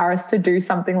or embarrassed to do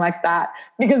something like that?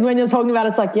 Because when you're talking about it,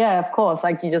 it's like, yeah, of course,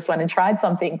 like you just went and tried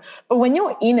something. But when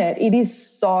you're in it, it is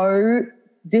so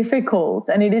difficult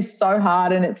and it is so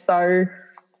hard, and it's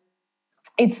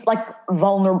like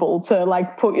vulnerable to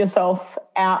like put yourself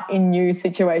out in new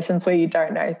situations where you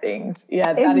don't know things.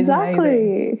 Yeah, that is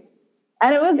amazing.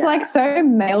 And it was like so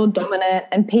male dominant,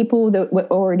 and people that were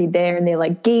already there in their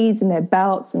like gis and their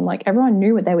belts, and like everyone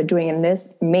knew what they were doing. And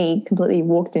there's me completely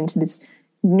walked into this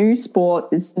new sport,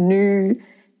 this new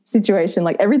situation.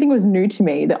 Like everything was new to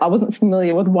me, that I wasn't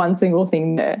familiar with one single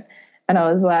thing there. And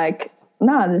I was like,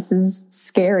 nah, this is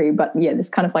scary. But yeah, this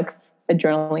kind of like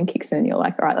adrenaline kicks in and you're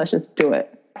like, all right, let's just do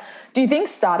it. Do you think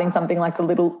starting something like the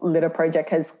Little Litter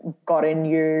Project has gotten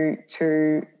you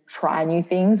to try new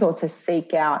things or to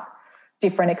seek out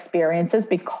different experiences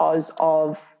because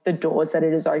of the doors that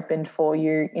it has opened for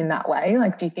you in that way?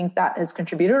 Like, do you think that has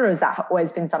contributed, or has that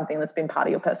always been something that's been part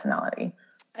of your personality?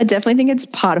 I definitely think it's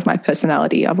part of my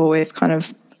personality. I've always kind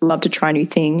of loved to try new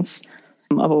things.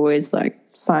 I've always like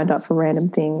signed up for random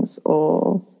things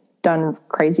or done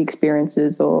crazy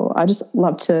experiences, or I just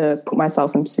love to put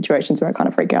myself in situations where I kind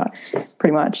of freak out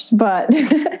pretty much. But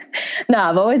no,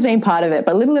 I've always been part of it.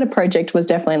 But Little Litter Project was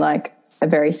definitely like a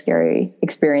very scary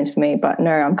experience for me. But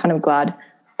no, I'm kind of glad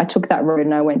I took that road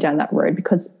and I went down that road,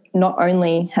 because not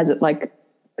only has it like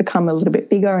become a little bit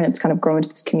bigger and it's kind of grown into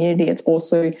this community, it's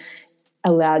also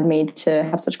allowed me to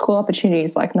have such cool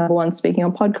opportunities, like number one, speaking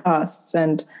on podcasts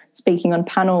and speaking on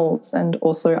panels. And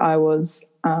also I was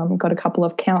got a couple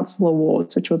of council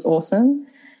awards, which was awesome.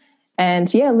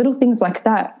 And yeah, little things like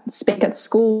that. Speak at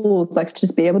schools, like to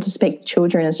just be able to speak to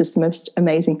children is just the most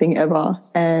amazing thing ever.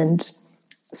 And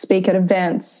speak at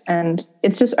events, and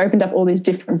it's just opened up all these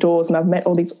different doors, and I've met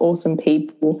all these awesome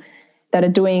people that are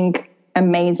doing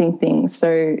amazing things.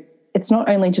 So it's not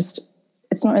only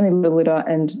Little Litter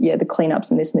and the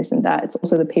cleanups and this and that. It's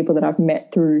also the people that I've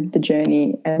met through the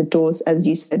journey, and the doors, as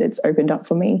you said, it's opened up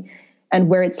for me and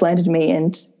where it's landed me.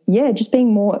 And yeah, just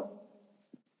being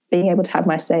able to have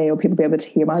my say, or people be able to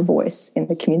hear my voice in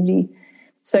the community.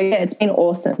 So yeah, it's been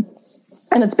awesome.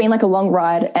 And it's been like a long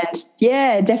ride, and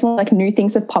yeah, definitely like new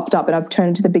things have popped up, and I've turned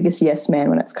into the biggest yes man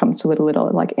when it's come to Little Litter.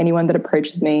 Like anyone that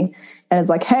approaches me and is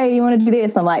like, hey, you want to do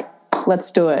this? I'm like,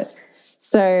 let's do it.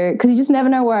 So, because you just never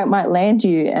know where it might land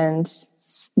you, and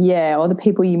yeah, or the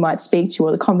people you might speak to,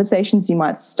 or the conversations you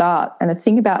might start. And the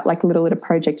thing about like Little Litter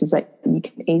Project is that you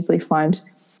can easily find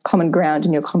common ground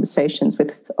in your conversations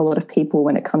with a lot of people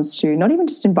when it comes to not even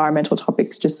just environmental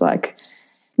topics, just like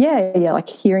like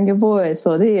hearing your voice,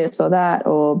 or this or that,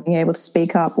 or being able to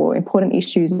speak up, or important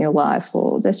issues in your life,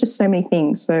 or there's just so many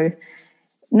things. So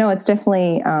no, it's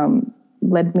definitely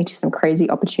led me to some crazy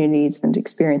opportunities and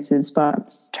experiences, but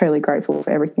totally grateful for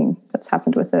everything that's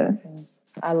happened with it.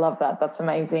 I love that. That's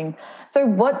amazing. So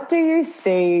what do you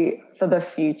see for the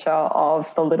future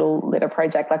of the Little Litter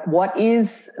Project? Like, what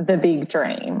is the big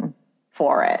dream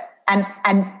for it? And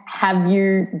have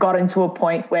you gotten to a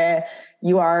point where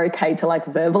you are okay to like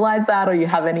verbalize that, or you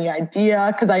have any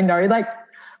idea? Because I know like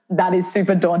that is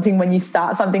super daunting when you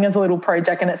start something as a little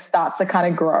project and it starts to kind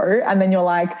of grow, and then you're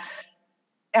like,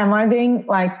 am I being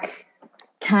like,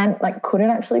 could it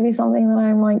actually be something that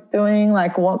I'm like doing?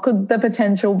 Like, what could the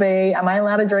potential be? Am I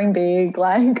allowed to dream big?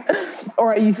 Like,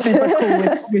 or are you super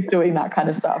cool with doing that kind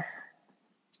of stuff?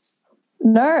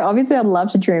 No, obviously I'd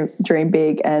love to dream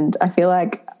big, and I feel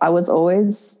like I was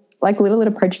always like Little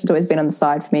Little Project has always been on the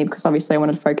side for me, because obviously I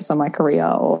wanted to focus on my career,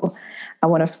 or I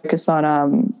want to focus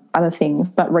on other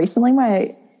things. But recently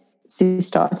my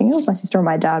sister, I think it was my sister or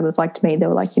my dad, was like to me, they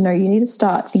were like, you need to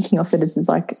start thinking of it as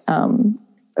like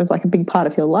as like a big part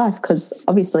of your life, because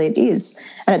obviously it is,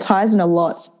 and it ties in a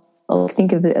lot. I'll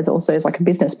think of it as also as like a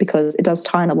business, because it does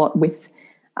tie in a lot with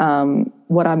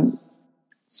what I'm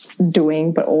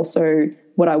doing, but also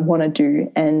what I want to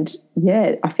do. And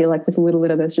yeah, I feel like with Little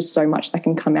Little there's just so much that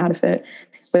can come out of it,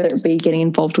 whether it be getting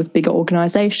involved with bigger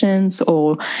organizations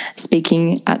or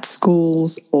speaking at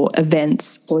schools or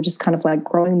events, or just kind of like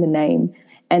growing the name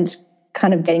and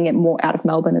kind of getting it more out of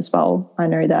Melbourne as well. I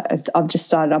know that I've just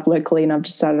started up locally, and I've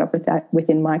just started up with that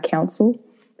within my council.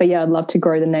 But yeah, I'd love to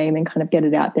grow the name and kind of get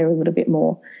it out there a little bit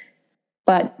more.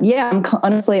 But yeah,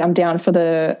 I'm down for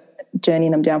the journey,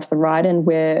 and I'm down for the ride, and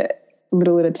where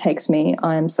Little Little takes me,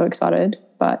 I'm so excited.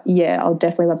 But yeah, I'll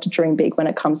definitely love to dream big when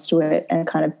it comes to it, and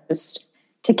kind of just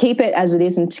to keep it as it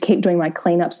is, and to keep doing my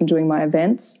cleanups and doing my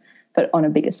events, but on a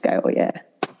bigger scale. Yeah.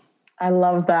 I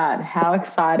love that. How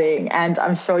exciting. And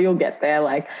I'm sure you'll get there.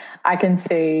 Like, I can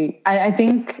see, I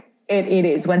think it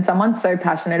is when someone's so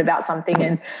passionate about something,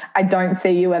 and I don't see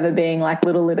you ever being like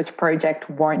Little Little Project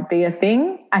won't be a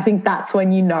thing. I think that's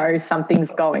when you know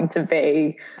something's going to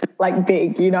be like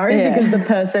big, because the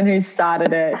person who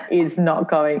started it is not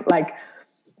going, like,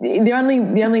 the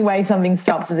only way something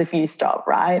stops is if you stop,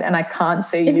 right? And I can't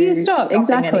see if you stop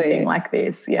exactly anything like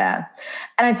this. Yeah.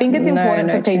 And I think it's important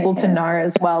for people to know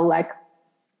as well, like,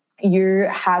 you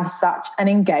have such an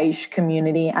engaged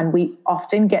community, and we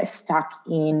often get stuck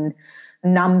in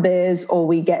numbers, or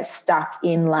we get stuck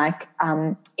in like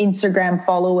Instagram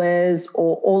followers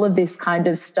or all of this kind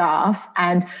of stuff.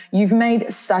 And you've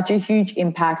made such a huge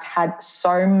impact, had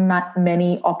so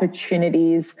many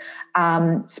opportunities,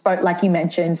 like you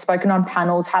mentioned, spoken on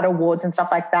panels, had awards and stuff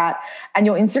like that. And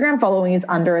your Instagram following is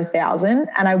under 1,000.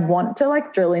 And I want to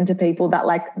like drill into people that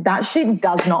like that shit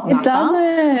does not matter. It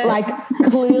doesn't. Like,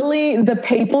 clearly the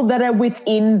people that are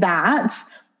within that,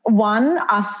 one,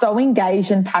 are so engaged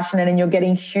and passionate, and you're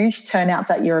getting huge turnouts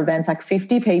at your events. Like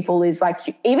 50 people is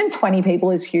like, even 20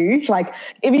 people is huge. Like,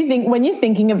 if you think, when you're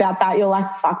thinking about that, you're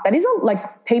like, fuck, that is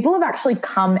like, people have actually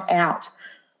come out,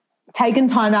 taken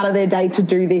time out of their day to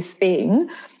do this thing.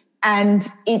 And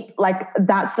it, like,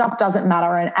 that stuff doesn't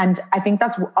matter. And I think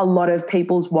that's a lot of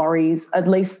people's worries. At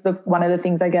least one of the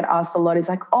things I get asked a lot is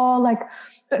like, oh, like,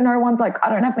 but no one's like, I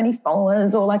don't have many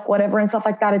followers, or like whatever and stuff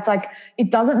like that. It's like,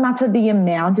 it doesn't matter the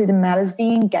amount, it matters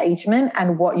the engagement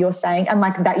and what you're saying, and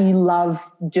like that you love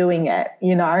doing it,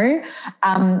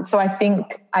 So I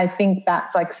think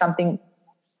that's like something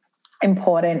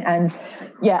important. And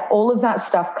yeah, all of that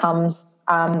stuff comes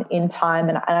in time.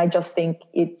 And I just think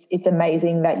it's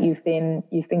amazing that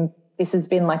this has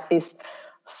been like this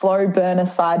slow burner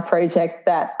side project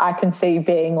that I can see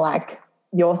being like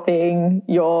your thing,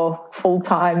 your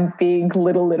full-time big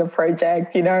Little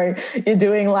Project. You're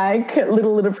doing like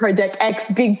Little Project X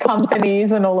big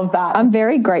companies and all of that. I'm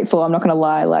very grateful. I'm not going to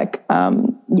lie. Like,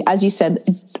 as you said,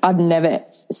 I've never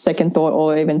second thought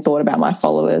or even thought about my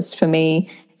followers. For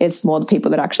me, it's more the people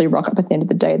that actually rock up at the end of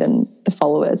the day than the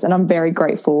followers. And I'm very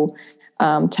grateful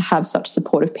to have such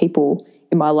supportive people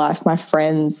in my life, my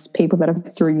friends, people that are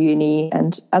through uni.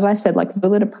 And as I said, like the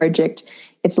Little Project,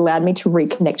 it's allowed me to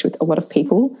reconnect with a lot of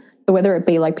people. So whether it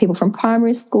be like people from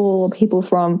primary school, or people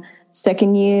from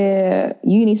second year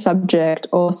uni subject,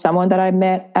 or someone that I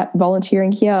met at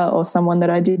volunteering here, or someone that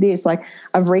I did this, like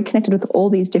I've reconnected with all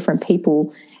these different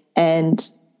people. And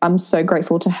I'm so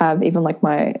grateful to have even like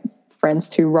my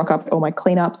friends who rock up at all my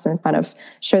cleanups and kind of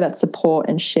show that support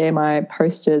and share my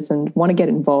posters and want to get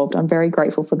involved. I'm very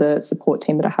grateful for the support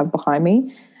team that I have behind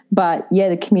me. But yeah,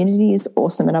 the community is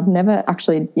awesome. And I've never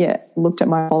actually looked at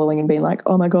my following and been like,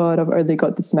 oh my God, I've only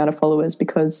got this amount of followers,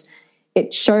 because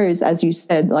it shows, as you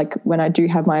said, like when I do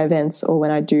have my events or when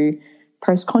I do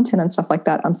post content and stuff like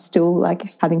that, I'm still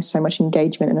like having so much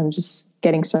engagement, and I'm just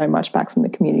getting so much back from the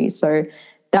community. So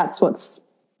that's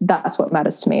what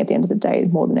matters to me at the end of the day,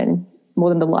 more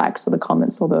than the likes or the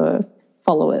comments or the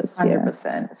followers. 100%.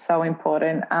 Yeah. So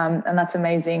important. And that's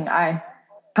amazing. I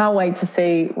can't wait to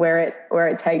see where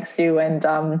it takes you, and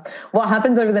what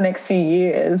happens over the next few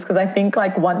years. Because I think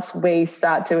like once we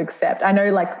start to accept, I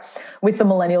know like with the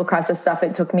millennial crisis stuff,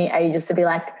 it took me ages to be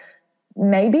like,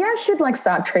 maybe I should like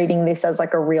start treating this as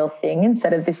like a real thing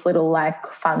instead of this little like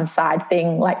fun side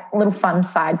thing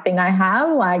I have,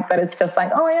 like, but it's just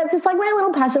like, oh yeah, it's just like my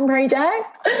little passion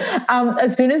project.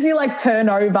 As soon as you like turn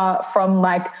over from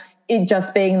like it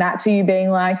just being that to you being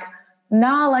like,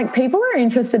 nah, like people are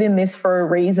interested in this for a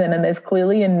reason and there's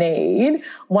clearly a need.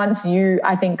 Once you,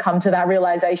 I think, come to that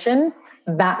realization,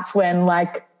 that's when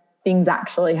like things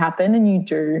actually happen and you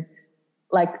do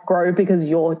like grow because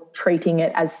you're treating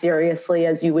it as seriously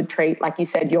as you would treat, like you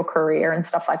said, your career and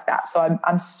stuff like that. So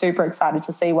I'm super excited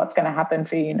to see what's going to happen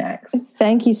for you next.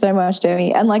 Thank you so much,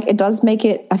 Demi. And like it does make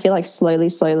it, I feel like slowly,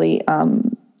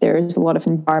 there is a lot of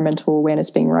environmental awareness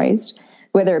being raised,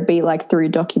 whether it be like through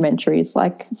documentaries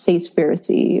like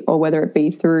Seaspiracy or whether it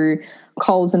be through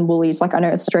Coles and Woolies. Like I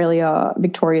know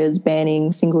Victoria is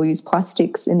banning single-use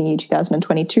plastics in the year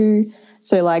 2022.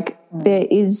 So like there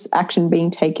is action being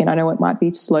taken. I know it might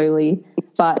be slowly,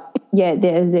 but yeah,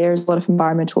 there's a lot of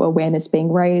environmental awareness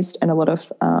being raised and a lot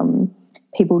of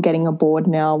people getting aboard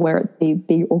now, where it be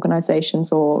big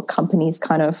organisations or companies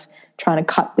kind of trying to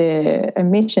cut their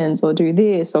emissions or do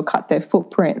this or cut their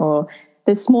footprint, or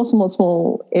there's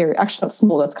small area, actually not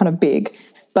small, that's kind of big.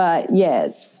 But yeah,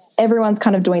 everyone's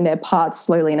kind of doing their part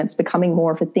slowly and it's becoming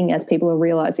more of a thing as people are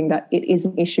realising that it is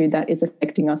an issue that is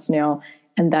affecting us now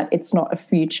and that it's not a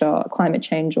future, climate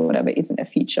change or whatever isn't a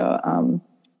future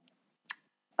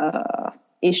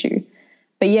issue.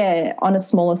 But yeah, on a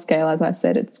smaller scale, as I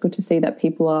said, it's good to see that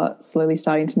people are slowly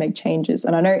starting to make changes.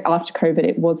 And I know after COVID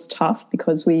it was tough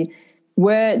because we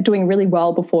were doing really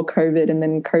well before COVID and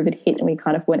then COVID hit and we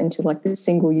kind of went into like this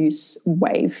single-use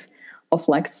wave of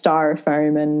like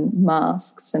styrofoam and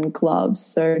masks and gloves.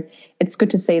 So it's good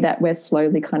to see that we're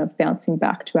slowly kind of bouncing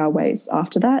back to our ways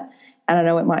after that. And I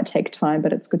know it might take time,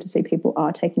 but it's good to see people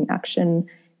are taking action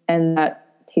and that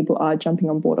people are jumping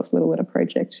on board of Little Litter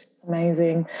Project.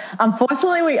 Amazing.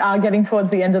 Unfortunately, we are getting towards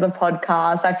the end of the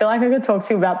podcast. I feel like I could talk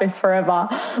to you about this forever,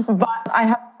 but I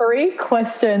have 3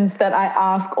 questions that I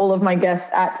ask all of my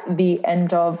guests at the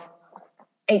end of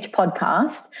each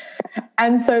podcast.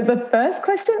 And so the first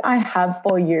question I have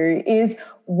for you is,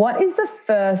 what is the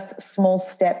first small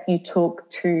step you took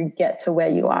to get to where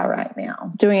you are right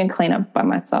now? Doing a cleanup by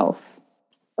myself.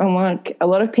 And like a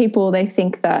lot of people, they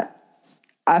think that,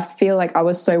 I feel like I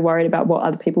was so worried about what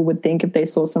other people would think if they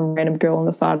saw some random girl on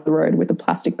the side of the road with a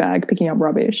plastic bag picking up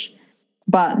rubbish.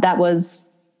 But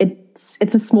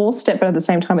it's a small step, but at the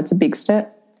same time it's a big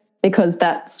step, because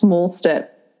that small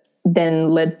step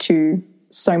then led to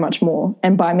so much more.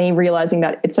 And by me realising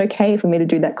that it's okay for me to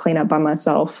do that cleanup by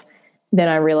myself, then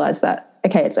I realised that,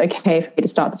 okay, it's okay for me to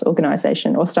start this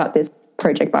organisation or start this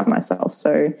project by myself.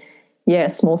 So yeah,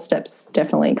 small steps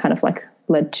definitely kind of like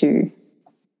led to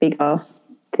bigger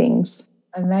things.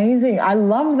 Amazing. I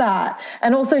love that.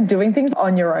 And also doing things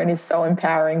on your own is so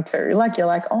empowering too. Like you're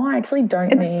like, oh, I actually don't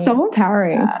need. It's so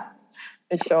empowering. That.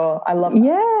 For sure. I love that.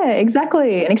 Yeah,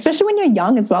 exactly. And especially when you're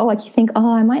young as well, like you think,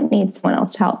 oh, I might need someone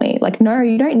else to help me. Like, no,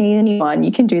 you don't need anyone.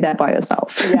 You can do that by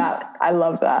yourself. Yeah, I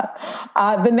love that.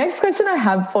 The next question I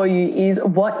have for you is,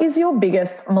 what is your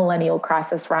biggest millennial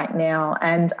crisis right now?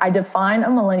 And I define a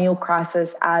millennial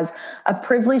crisis as a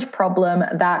privileged problem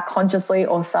that consciously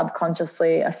or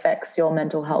subconsciously affects your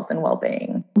mental health and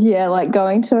well-being. Yeah, like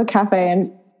going to a cafe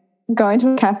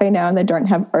now and they don't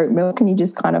have oat milk and you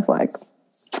just kind of like,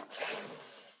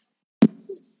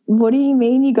 what do you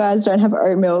mean you guys don't have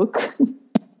oat milk?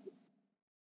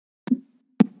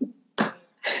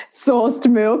 Sourced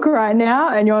milk right now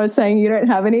and you're saying you don't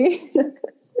have any?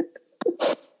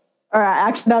 All right,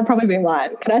 actually that'd probably be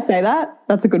mine. Can I say that?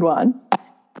 That's a good one.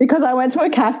 Because I went to a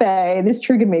cafe, this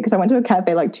triggered me because I went to a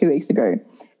cafe like 2 weeks ago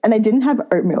and they didn't have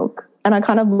oat milk. And I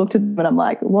kind of looked at them and I'm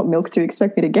like, what milk do you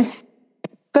expect me to get?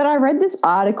 But I read this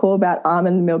article about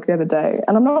almond milk the other day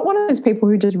and I'm not one of those people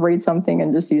who just read something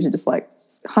and just usually just like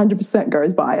 100%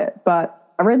 goes by it.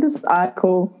 But I read this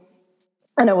article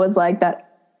and it was like that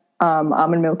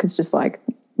almond milk is just like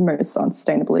most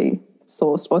unsustainably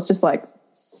sourced, or it's just like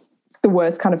the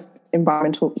worst kind of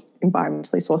environmentally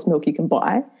sourced milk you can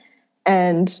buy.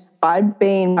 And my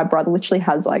brother literally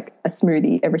has like a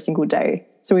smoothie every single day.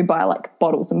 So we buy like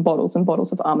bottles and bottles and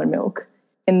bottles of almond milk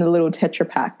in the little Tetra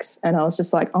packs. And I was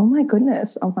just like, oh my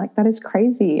goodness. I'm like, that is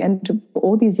crazy. And for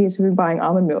all these years we've been buying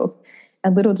almond milk.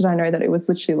 And little did I know that it was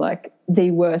literally like the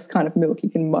worst kind of milk you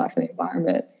can buy for the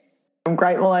environment.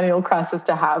 Great millennial crisis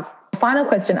to have. The final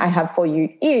question I have for you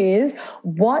is,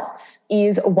 what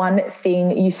is one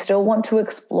thing you still want to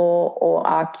explore or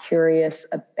are curious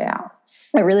about?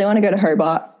 I really want to go to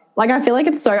Hobart. Like, I feel like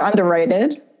it's so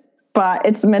underrated. but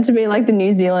it's meant to be like the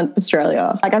New Zealand,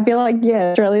 Australia. Like, I feel like,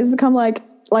 yeah, Australia's become like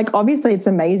obviously it's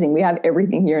amazing. We have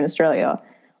everything here in Australia,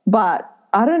 but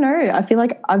I don't know. I feel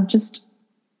like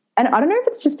and I don't know if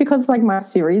it's just because like my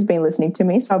Siri's been listening to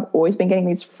me. So I've always been getting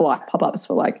these flight pop-ups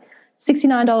for like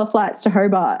 $69 flights to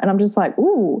Hobart. And I'm just like,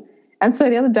 ooh. And so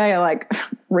the other day I like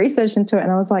researched into it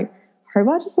and I was like,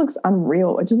 Hobart just looks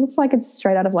unreal. It just looks like it's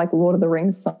straight out of like Lord of the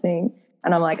Rings or something.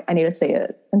 And I'm like, I need to see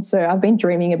it. And so I've been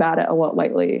dreaming about it a lot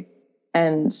lately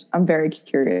and I'm very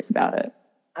curious about it.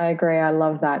 I agree. I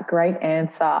love that. Great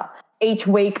answer. Each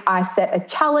week I set a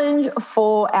challenge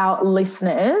for our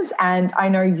listeners, and I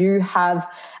know you have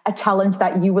a challenge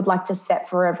that you would like to set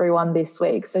for everyone this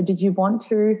week. So did you want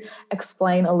to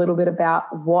explain a little bit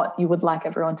about what you would like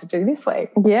everyone to do this week?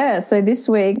 Yeah. So this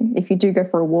week, if you do go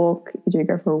for a walk, if you do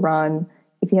go for a run,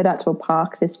 if you head out to a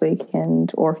park this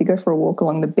weekend, or if you go for a walk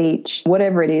along the beach,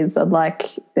 whatever it is,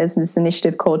 there's this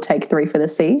initiative called Take 3 for the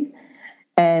Sea.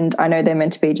 And I know they're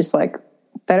meant to be just like,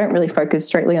 they don't really focus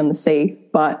straightly on the sea,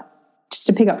 but just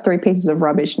to pick up 3 pieces of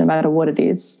rubbish, no matter what it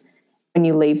is, when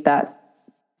you leave that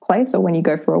place or when you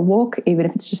go for a walk, even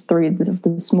if it's just 3 of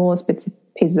the smallest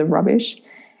pieces of rubbish.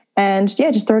 And yeah,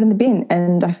 just throw it in the bin.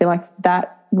 And I feel like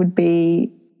that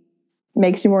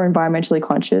makes you more environmentally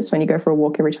conscious when you go for a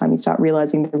walk every time you start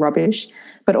realizing the rubbish.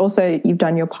 But also you've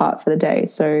done your part for the day.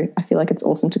 So I feel like it's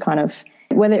awesome to kind of,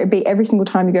 whether it be every single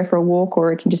time you go for a walk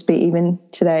or it can just be even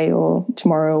today or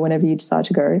tomorrow or whenever you decide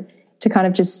to go, to kind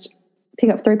of just pick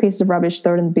up 3 pieces of rubbish,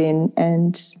 throw it in the bin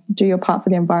and do your part for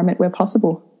the environment where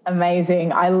possible.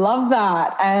 Amazing. I love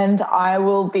that. And I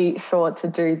will be sure to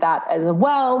do that as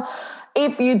well.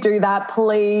 If you do that,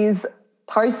 please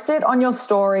post it on your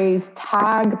stories,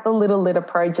 tag the Little Litter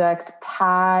Project,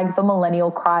 tag the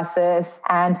Millennial Crisis,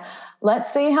 and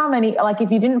let's see how many, like if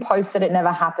you didn't post it, it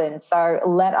never happened. So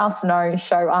let us know,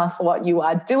 show us what you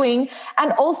are doing.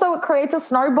 And also it creates a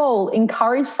snowball.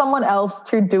 Encourage someone else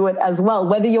to do it as well,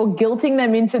 whether you're guilting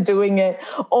them into doing it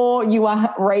or you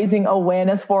are raising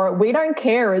awareness for it. We don't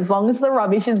care as long as the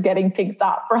rubbish is getting picked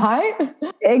up, right?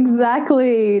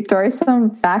 Exactly. Throw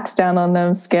some facts down on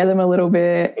them, scare them a little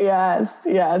bit. Yes.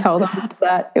 Tell them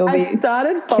that it'll be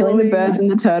killing the birds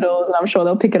and the turtles, and I'm sure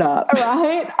they'll pick it up.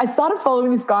 Right. I started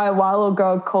following this guy a while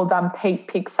ago called Pete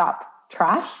Picks Up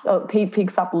Trash, or Pete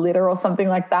Picks Up Litter or something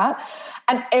like that.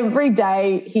 And every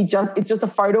day it's just a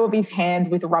photo of his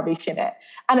hand with rubbish in it.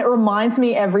 And it reminds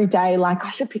me every day, like,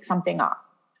 I should pick something up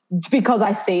because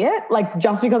I see it, like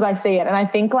just because I see it. And I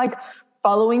think like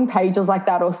following pages like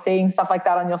that or seeing stuff like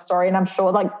that on your story, and I'm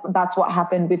sure like that's what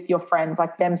happened with your friends,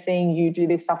 like them seeing you do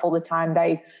this stuff all the time,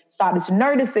 they started to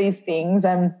notice these things,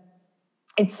 and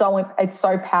it's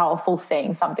so powerful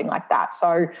seeing something like that.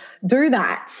 So do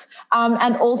that.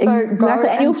 And also exactly.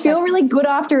 And you'll feel really good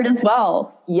after it as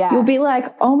well. Yeah. You'll be like,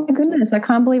 oh my goodness, I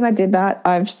can't believe I did that.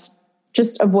 I've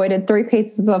just avoided 3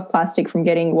 pieces of plastic from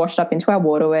getting washed up into our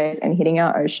waterways and hitting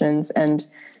our oceans. And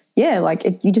yeah, like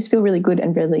you just feel really good,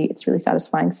 and it's really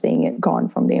satisfying seeing it gone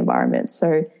from the environment.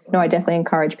 So no, I definitely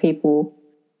encourage people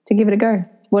to give it a go.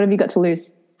 What have you got to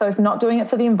lose? So if not doing it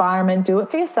for the environment, do it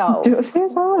for yourself. Do it for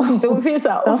yourself. Do it for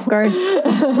yourself. Self-growth.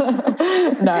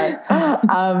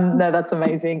 No, that's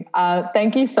amazing.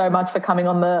 Thank you so much for coming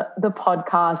on the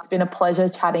podcast. It's been a pleasure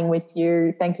chatting with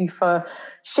you. Thank you for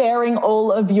sharing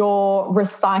all of your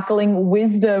recycling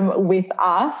wisdom with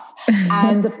us.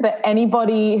 And for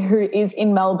anybody who is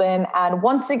in Melbourne and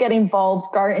wants to get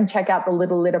involved, go and check out the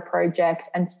Little Litter Project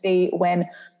and see when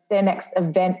their next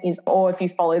event is, or if you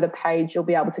follow the page, you'll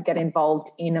be able to get involved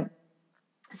in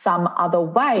some other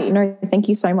way. No, thank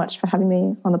you so much for having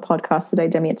me on the podcast today,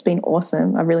 Demi. It's been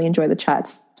awesome. I really enjoyed the chat.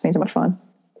 It's been so much fun.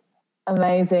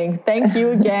 Amazing. Thank you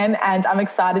again. And I'm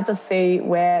excited to see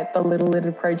where the Little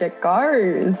Litter Project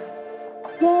goes.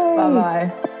 Yay.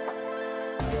 Bye-bye.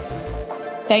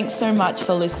 Thanks so much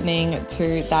for listening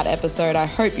to that episode. I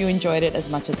hope you enjoyed it as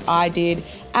much as I did.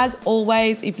 As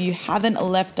always, if you haven't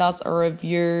left us a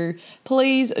review,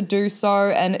 please do so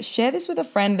and share this with a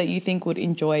friend that you think would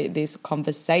enjoy this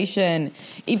conversation.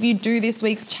 If you do this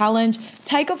week's challenge,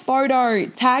 take a photo,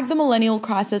 tag the Millennial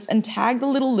Crisis and tag the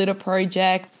Little Litter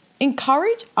Project.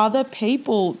 Encourage other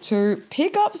people to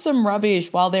pick up some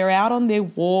rubbish while they're out on their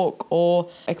walk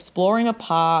or exploring a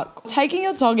park, taking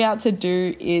your dog out to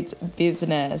do its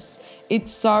business.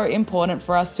 It's so important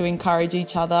for us to encourage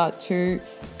each other to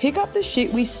pick up the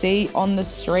shit we see on the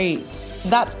streets.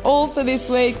 That's all for this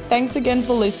week. Thanks again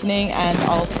for listening, and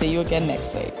I'll see you again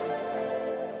next week.